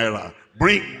your naira.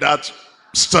 Bring that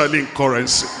sterling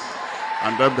currency.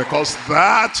 And then because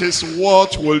that is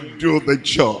what will do the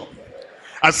job.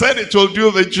 I said it will do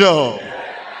the job.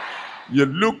 You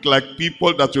look like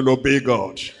people that will obey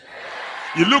God.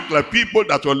 You look like people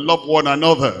that will love one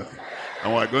another.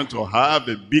 And we're going to have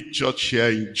a big church here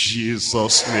in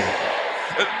Jesus' name.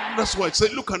 That's why it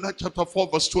said, look at that chapter 4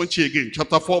 verse 20 again.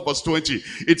 Chapter 4 verse 20.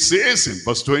 It says in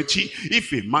verse 20,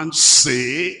 if a man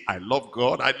say, I love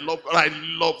God, I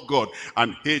love God,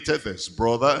 and hateth his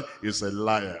brother, is a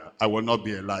liar. I will not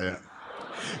be a liar.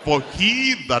 For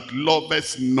he that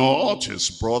loveth not his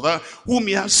brother whom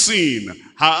he has seen,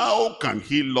 how can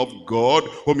he love God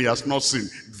whom he has not seen?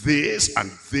 This and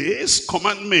this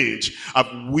commandment have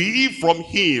we from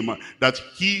him, that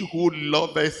he who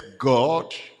loveth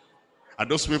God. Are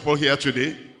those people here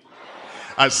today?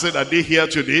 I said, are they here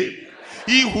today?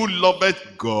 He who loveth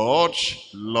God,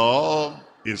 love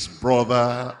his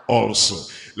brother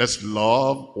also. Let's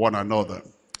love one another.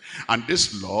 And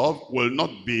this love will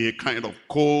not be a kind of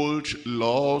cold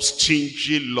love,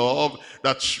 stingy love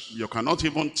that you cannot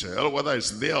even tell whether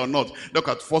it's there or not. Look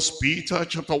at 1 Peter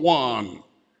chapter 1.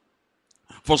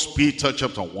 1 Peter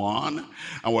chapter 1,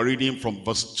 and we're reading from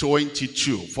verse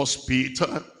 22. 1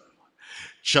 Peter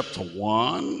chapter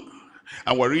 1,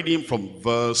 and we're reading from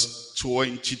verse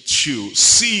 22.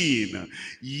 Seeing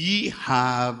ye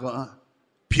have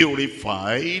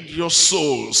purified your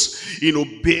souls in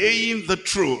obeying the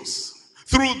truth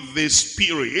through the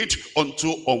Spirit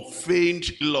unto unfeigned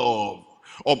love,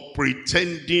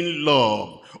 unpretending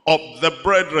love of the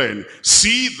brethren.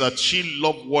 See that ye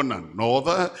love one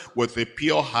another with a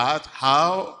pure heart.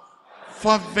 How?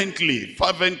 Fervently,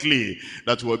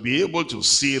 that we'll be able to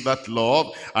see that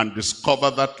love and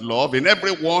discover that love in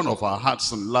every one of our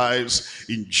hearts and lives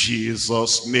in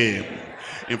Jesus' name.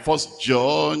 In 1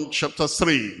 John chapter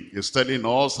 3, he's telling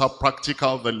us how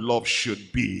practical the love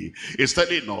should be. He's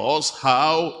telling us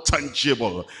how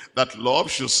tangible that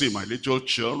love should seem. My little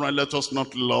children, let us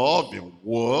not love in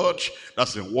word,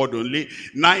 that's in word only,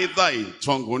 neither in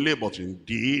tongue only, but in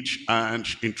deed and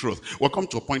in truth. We'll come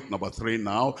to point number 3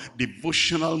 now.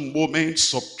 Devotional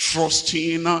moments of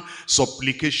trusting,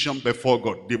 supplication before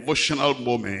God. Devotional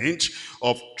moment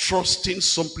of trusting,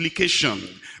 supplication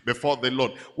before the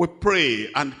Lord. We pray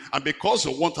and because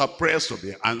we want our prayers to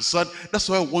be answered, that's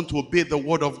why we want to obey the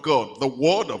word of God. The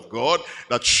word of God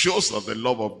that shows that the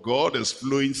love of God is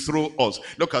flowing through us.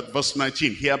 Look at verse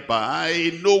 19.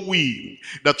 Hereby know we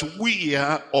that we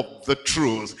are of the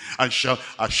truth, and shall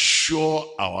assure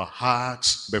our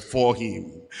hearts before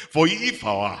him. For if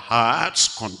our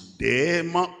hearts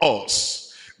condemn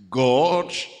us,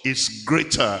 God is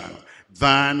greater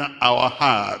than our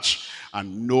heart,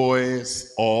 and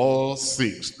knoweth all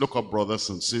things. Look up, brothers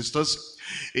and sisters.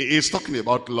 He's talking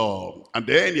about love, and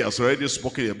then he has already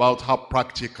spoken about how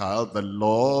practical the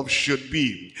love should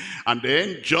be. And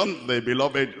then John the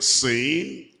beloved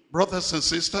saying, brothers and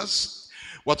sisters,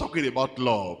 we're talking about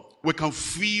love. We can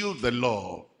feel the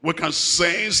love. We can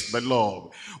sense the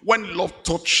love. When love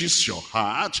touches your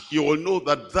heart, you will know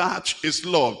that that is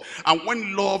love. And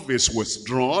when love is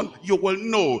withdrawn, you will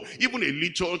know. Even a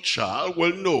little child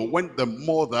will know when the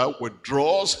mother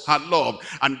withdraws her love.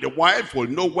 And the wife will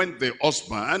know when the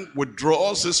husband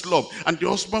withdraws his love. And the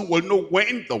husband will know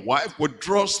when the wife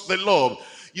withdraws the love.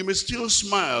 You may still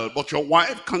smile, but your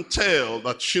wife can tell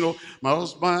that, you know, my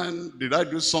husband, did I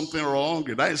do something wrong?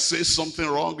 Did I say something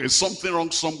wrong? Is something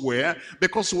wrong somewhere?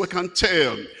 Because we can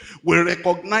tell. We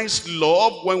recognize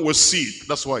love when we see it.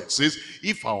 That's why it says,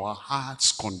 if our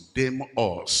hearts condemn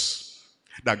us,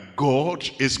 that God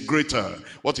is greater.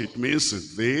 What it means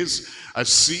is this: I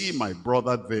see my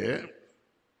brother there.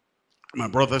 My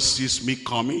brother sees me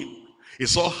coming.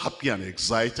 He's all happy and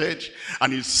excited,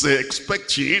 and he's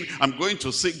expecting, I'm going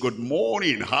to say good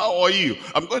morning, how are you?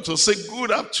 I'm going to say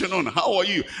good afternoon, how are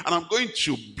you? And I'm going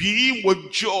to beam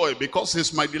with joy because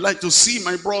it's my delight to see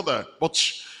my brother. But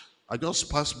I just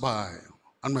passed by,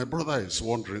 and my brother is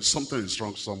wondering, something is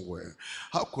wrong somewhere.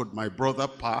 How could my brother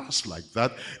pass like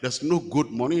that? There's no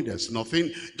good morning, there's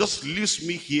nothing. Just leaves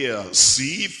me here,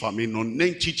 see if I'm a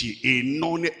non-entity,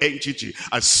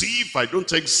 I see if I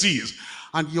don't exist.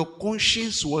 And your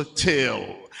conscience will tell.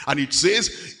 And it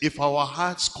says, if our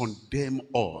hearts condemn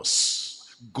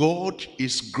us, God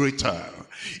is greater.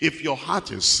 If your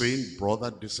heart is saying,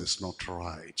 brother, this is not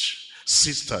right.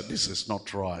 Sister, this is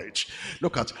not right.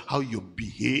 Look at how you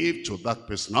behave to that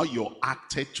person, how you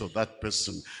acted to that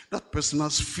person. That person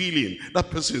has feeling.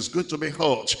 That person is going to be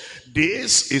hurt.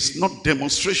 This is not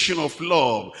demonstration of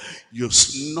love. You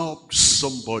snub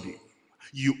somebody.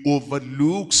 You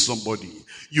overlook somebody.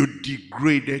 You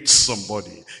degraded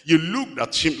somebody. You looked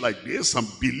at him like this and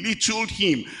belittled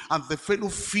him. And the fellow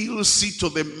feels it to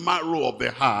the marrow of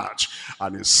the heart.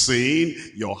 And is saying,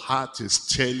 your heart is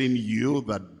telling you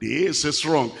that this is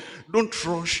wrong. Don't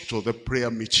rush to the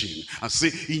prayer meeting and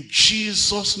say, in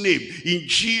Jesus' name,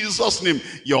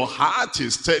 your heart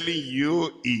is telling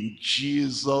you, in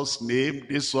Jesus' name,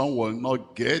 this one will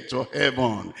not get to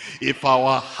heaven. If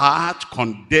our heart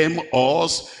condemn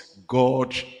us,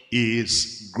 God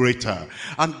is greater.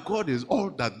 And God is, all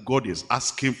that God is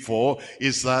asking for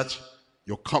is that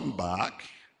you come back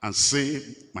and say,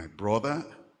 my brother,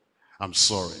 I'm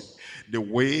sorry. The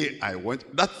way I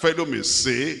went, that fellow may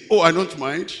say, oh, I don't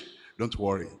mind. Don't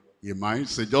worry. He might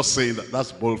say, just saying that,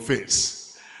 that's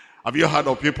bold-faced. Have you heard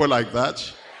of people like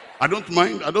that? I don't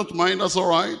mind, that's all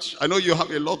right. I know you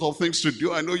have a lot of things to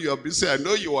do. I know you are busy. I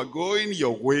know you are going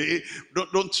your way.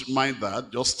 Don't mind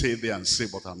that. Just stay there and say,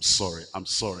 but I'm sorry.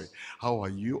 How are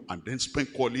you? And then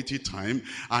spend quality time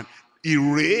and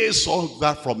erase all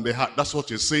that from the heart. That's what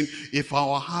he's saying. If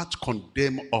our heart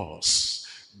condemn us,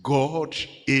 God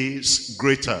is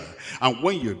greater. And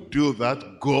when you do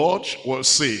that, God will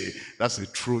say, that's a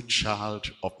true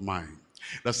child of mine.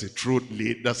 That's a true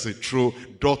lead, that's a true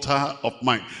daughter of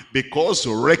mine. Because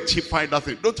to rectify that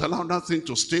thing, don't allow that thing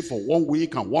to stay for 1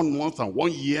 week and 1 month and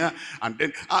 1 year. And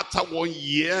then after 1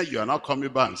 year, you are now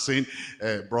coming back and saying,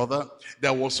 brother,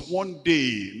 there was one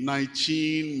day,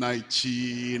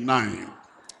 1999,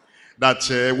 that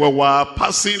we were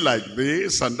passing like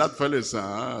this, and that fellow is,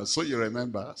 so you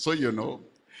remember, so you know.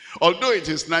 Although it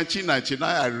is 1999,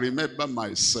 I remember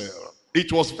myself.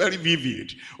 It was very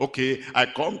vivid. Okay, I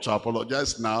come to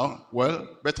apologize now. Well,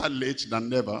 better late than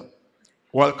never.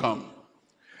 Welcome.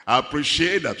 I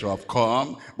appreciate that you have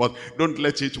come, but don't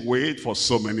let it wait for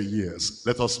so many years.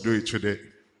 Let us do it today.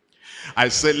 I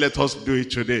said, let us do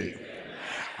it today.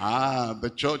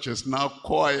 The church is now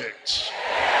quiet.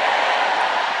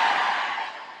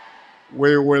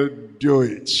 We will do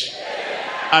it.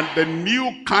 And the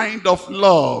new kind of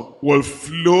love will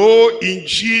flow in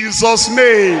Jesus'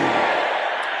 name.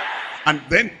 And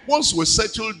then once we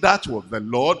settle that with the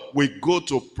Lord, we go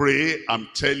to pray. I'm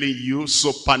telling you,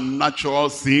 supernatural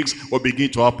things will begin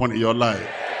to happen in your life.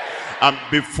 And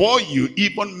before you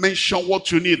even mention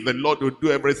what you need, the Lord will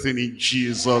do everything in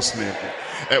Jesus' name.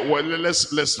 Well,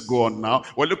 let's go on now.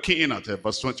 We're looking at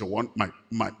verse 21.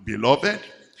 My beloved,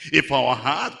 if our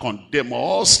heart condemn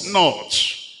us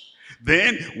not,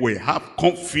 then we have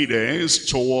confidence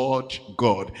toward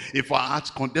God. If our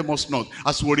hearts condemn us not,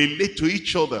 as we relate to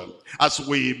each other, as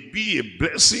we be a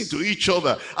blessing to each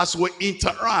other, as we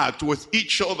interact with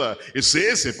each other, it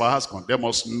says, if our hearts condemn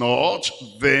us not,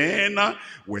 then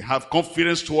we have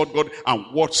confidence toward God, and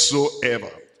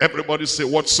whatsoever. Everybody say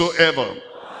whatsoever.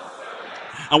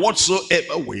 And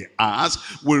whatsoever we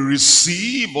ask, we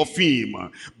receive of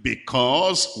him,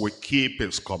 because we keep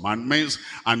his commandments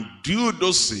and do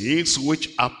those things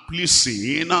which are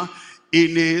pleasing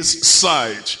in his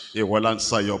sight. He will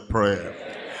answer your prayer.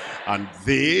 And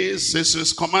this is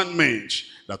his commandment,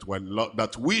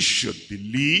 that we should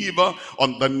believe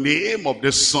on the name of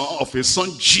the Son of his Son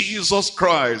Jesus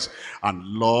Christ, and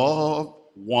love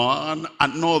one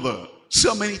another. See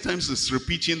how many times it's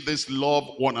repeating this, love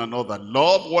one another,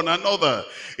 love one another.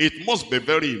 It must be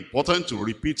very important to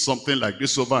repeat something like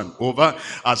this over and over,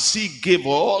 as he gave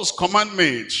us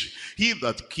commandments. He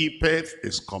that keepeth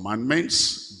his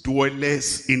commandments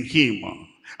dwelleth in him,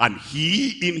 and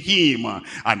he in him.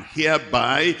 And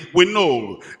hereby we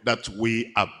know that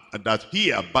he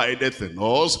abideth in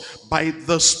us by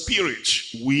the Spirit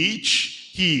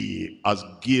which he has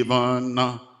given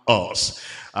us.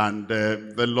 And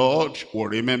the Lord will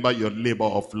remember your labor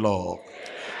of love.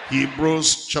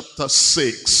 Hebrews chapter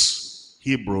 6.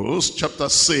 Hebrews chapter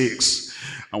 6.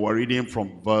 And we're reading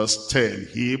from verse 10.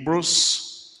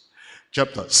 Hebrews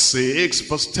chapter 6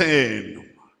 verse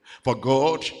 10. For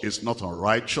God is not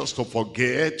unrighteous to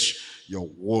forget your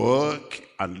work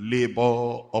and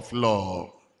labor of love.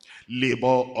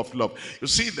 Labor of love. You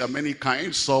see, there are many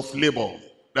kinds of labor.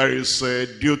 There is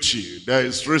duty. There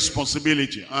is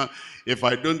responsibility. If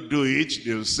I don't do it,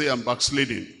 they'll say I'm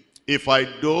backsliding. If I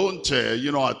don't,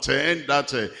 attend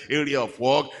that area of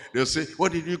work, they'll say, where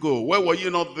did you go? Where were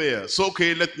you not there? So,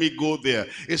 okay, let me go there.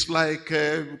 It's like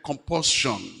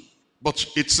compulsion. But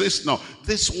it says now,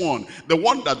 this one, the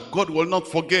one that God will not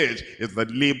forget, is the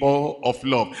labor of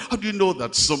love. How do you know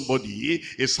that somebody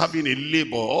is having a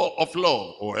labor of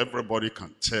love? Oh, everybody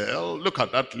can tell. Look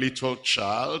at that little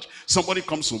child. Somebody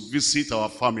comes to visit our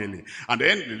family. And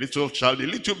then the little child, the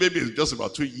little baby is just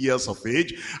about 2 years of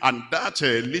age. And that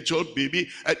little baby,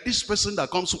 this person that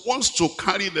comes wants to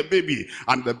carry the baby.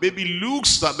 And the baby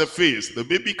looks at the face. The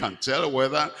baby can tell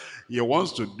whether he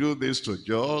wants to do this to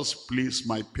just please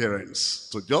my parents.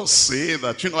 To just say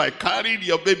that, I carried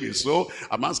your baby, so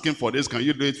I'm asking for this. Can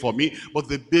you do it for me? But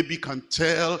the baby can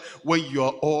tell when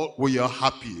you're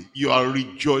happy. You are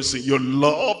rejoicing. You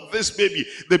love this baby.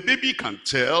 The baby can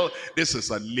tell this is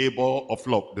a labor of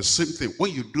love. The same thing.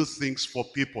 When you do things for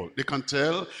people, they can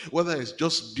tell whether it's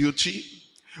just duty,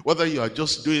 whether you are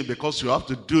just doing it because you have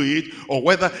to do it, or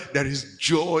whether there is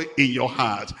joy in your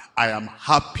heart. I am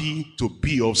happy to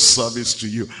be of service to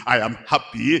you. I am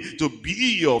happy to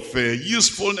be of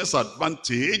usefulness,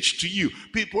 advantage to you.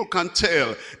 People can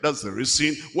tell. That's the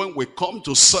reason when we come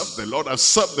to serve the Lord and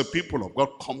serve the people of God,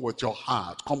 come with your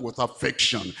heart, come with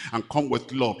affection, and come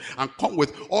with love, and come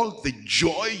with all the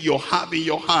joy you have in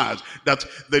your heart, that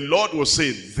the Lord will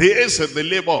say, this is the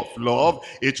labor of love.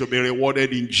 It will be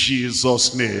rewarded in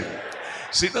Jesus' name.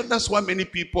 See, that's why many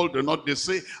people do not. They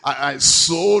say, I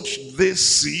sowed this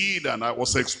seed and I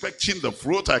was expecting the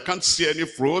fruit. I can't see any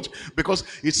fruit, because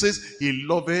it says he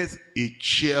loveth a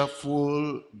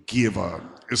cheerful giver.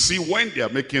 You see, when they are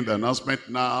making the announcement,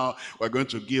 now we're going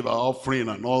to give our offering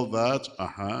and all that,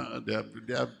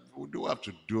 we do have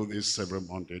to do this every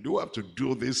Monday. Do have to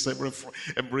do this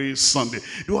every Sunday.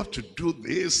 Do have to do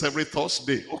this every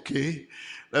Thursday. Okay.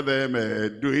 Let them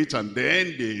do it, and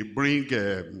then they bring,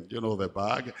 the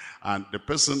bag, and the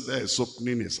person there is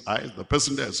opening his eyes, the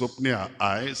person there is opening her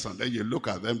eyes, and then you look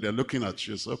at them, they're looking at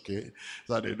you. It's okay,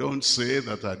 so they don't say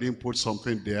that I didn't put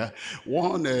something there.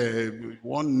 One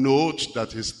note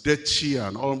that is dirty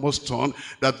and almost torn,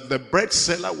 that the bread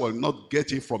seller will not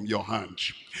get it from your hand.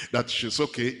 That she's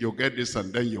okay, you get this,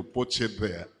 and then you put it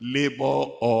there. Labor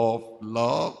of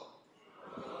love.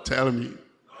 Tell me.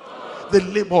 The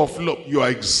labor of love, you are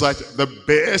excited, the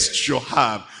best you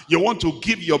have. You want to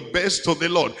give your best to the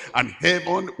Lord, and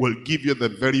heaven will give you the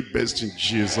very best in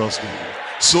Jesus' name.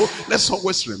 So let's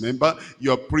always remember,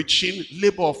 you're preaching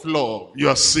labor of love. You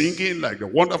are singing like the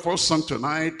wonderful song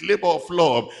tonight, labor of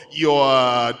love. You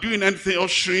are doing anything,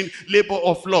 ushering, labor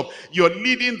of love. You're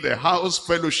leading the house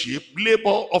fellowship,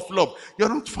 labor of love. You're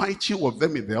not fighting with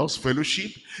them in the house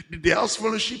fellowship. The house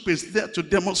fellowship is there to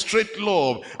demonstrate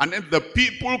love. And then the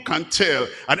people can tell.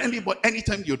 And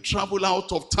anytime you travel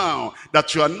out of town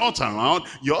that you are not around,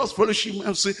 your house fellowship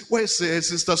will say, where's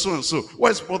sister so-and-so?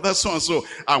 Where's brother so-and-so?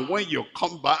 And when you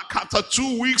come back, after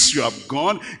 2 weeks you have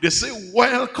gone, they say,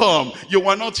 welcome. You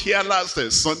were not here last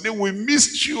Sunday. We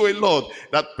missed you a lot.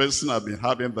 That person has been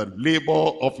having the labor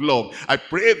of love. I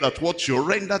pray that what you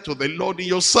render to the Lord in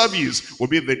your service will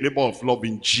be the labor of love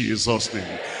in Jesus'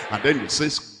 name. And then it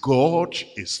says, God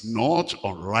is not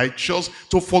unrighteous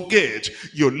to forget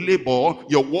your labor,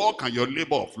 your work and your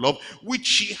labor of love,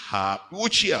 which ye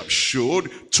have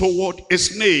showed toward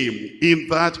his name, in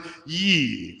that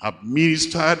ye have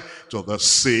ministered to the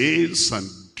saints and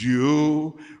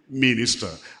do minister.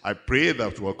 I pray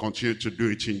that we'll continue to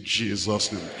do it in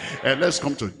Jesus' name. And let's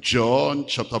come to John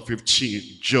chapter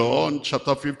 15. John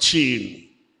chapter 15.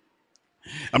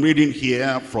 I'm reading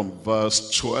here from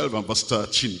verse 12 and verse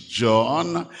 13.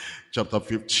 John chapter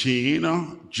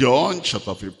 15. John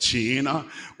chapter 15.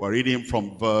 We're reading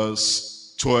from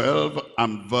verse 12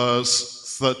 and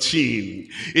verse 13.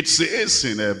 It says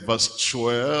in verse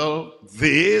 12,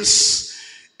 this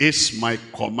is my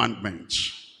commandment.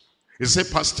 Is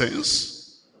it past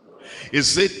tense?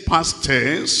 Is it past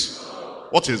tense?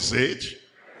 What is it?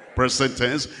 Present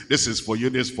tense. This is for you,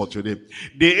 this is for today.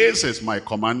 This is my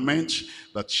commandment,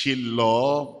 that ye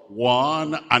love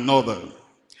one another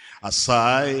as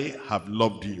I have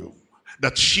loved you.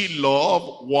 That ye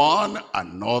love one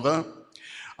another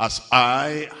as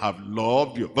I have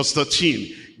loved you. Verse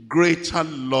 13. Greater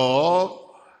love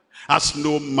has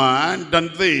no man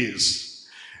than this,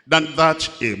 than that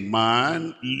a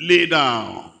man lay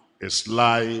down his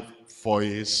life for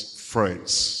his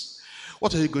friends.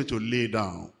 What are you going to lay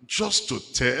down? Just to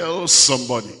tell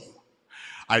somebody,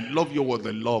 I love you with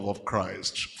the love of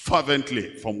Christ,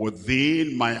 fervently from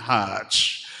within my heart.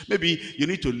 Maybe you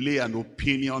need to lay an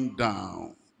opinion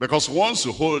down. Because once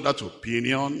you hold that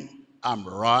opinion, I'm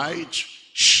right,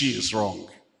 she is wrong.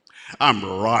 I'm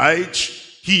right,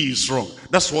 he is wrong.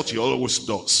 That's what he always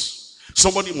does.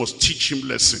 Somebody must teach him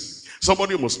lesson.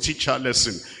 Somebody must teach her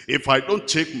lesson. If I don't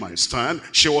take my stand,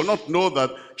 she will not know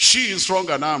that she is wrong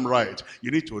and I'm right.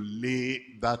 You need to lay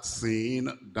that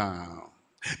thing down.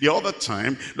 The other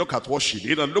time, look at what she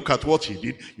did and look at what he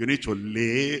did. You need to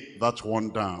lay that one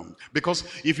down. Because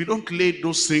if you don't lay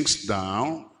those things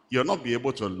down, you'll not be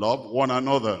able to love one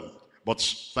another. But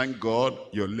thank God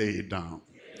you lay it down.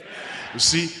 You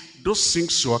see, those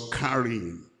things you are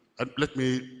carrying, and let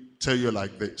me tell you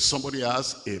like this. Somebody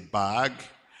has a bag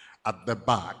at the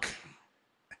back,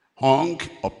 hung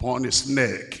upon his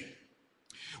neck.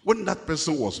 When that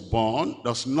person was born,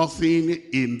 there's nothing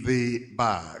in the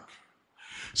bag.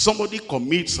 Somebody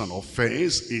commits an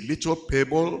offense, a little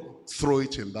pebble, throw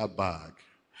it in that bag.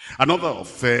 Another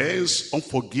offense,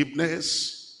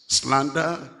 unforgiveness,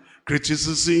 slander,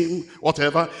 criticism,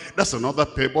 whatever, that's another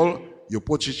pebble. You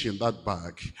put it in that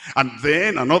bag. And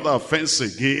then another offense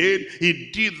again. He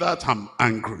did that. I'm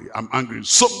angry. I'm angry.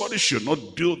 Somebody should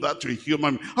not do that to a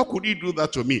human. How could he do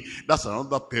that to me? That's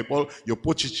another pebble. You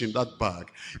put it in that bag.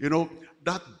 You know,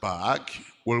 that bag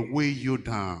will weigh you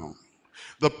down.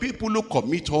 The people who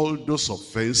commit all those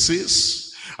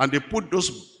offenses and they put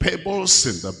those pebbles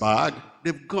in the bag,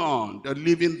 they've gone. They're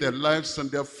living their lives and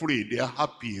they're free. They're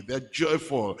happy. They're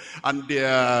joyful. And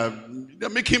they're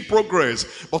making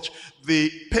progress. But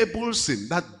the pebbles in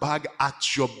that bag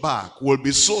at your back will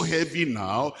be so heavy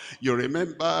now. You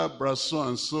remember brother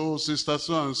so-and-so, sister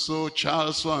so-and-so,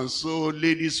 child so-and-so,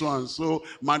 lady so-and-so,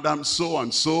 madam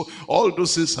so-and-so. All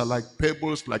those things are like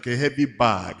pebbles, like a heavy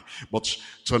bag. But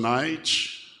tonight,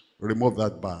 remove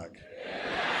that bag.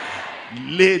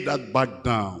 Lay that bag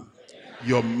down.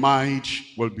 Your mind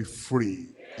will be free.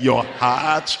 Your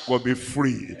heart will be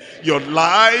free. Your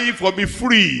life will be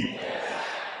free.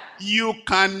 You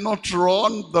cannot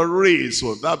run the race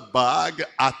with that bag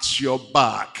at your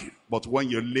back. But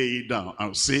when you lay it down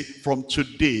and say, from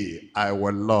today I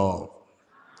will love.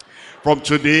 From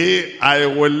today I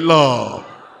will love.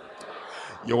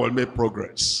 You will make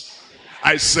progress.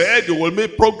 I said you will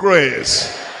make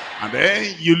progress. And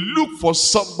then you look for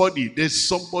somebody. There's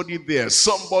somebody there,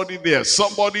 somebody there,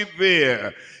 somebody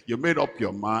there. You made up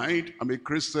your mind. I'm a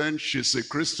Christian. She's a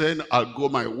Christian. I'll go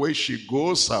my way. She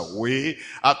goes her way.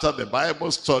 After the Bible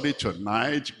study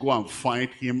tonight, go and find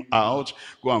him out.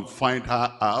 Go and find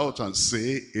her out and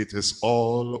say, it is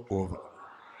all over.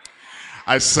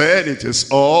 I said it is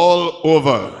all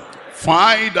over.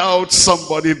 Find out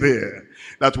somebody there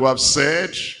that will have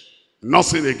said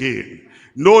nothing again.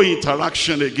 No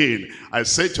interaction again. I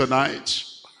say tonight,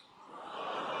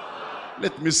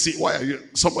 let me see. Why are you,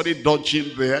 somebody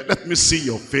dodging there? Let me see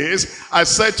your face. I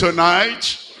said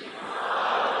tonight,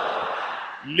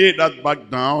 lay that back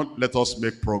down. Let us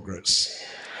make progress.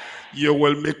 You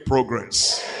will make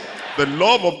progress. The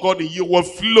love of God in you will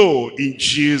flow in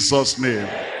Jesus' name.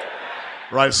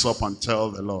 Rise up and tell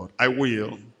the Lord, I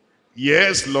will.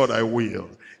 Yes, Lord, I will.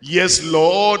 Yes,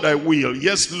 Lord, I will.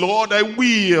 Yes, Lord, I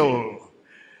will.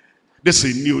 This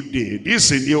is a new day.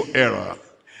 This is a new era.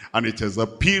 And it is a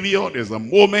period, it's a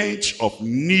moment of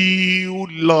new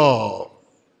love.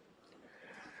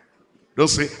 Don't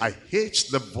say, I hate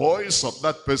the voice of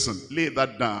that person. Lay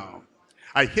that down.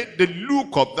 I hate the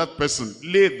look of that person.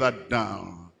 Lay that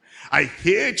down. I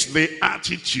hate the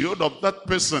attitude of that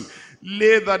person.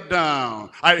 Lay that down.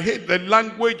 I hate the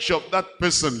language of that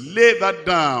person. Lay that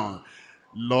down.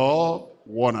 Love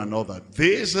one another.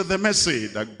 This is the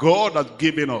message that God has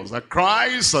given us, that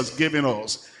Christ has given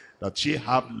us, that ye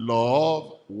have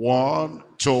love one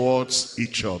towards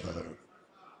each other.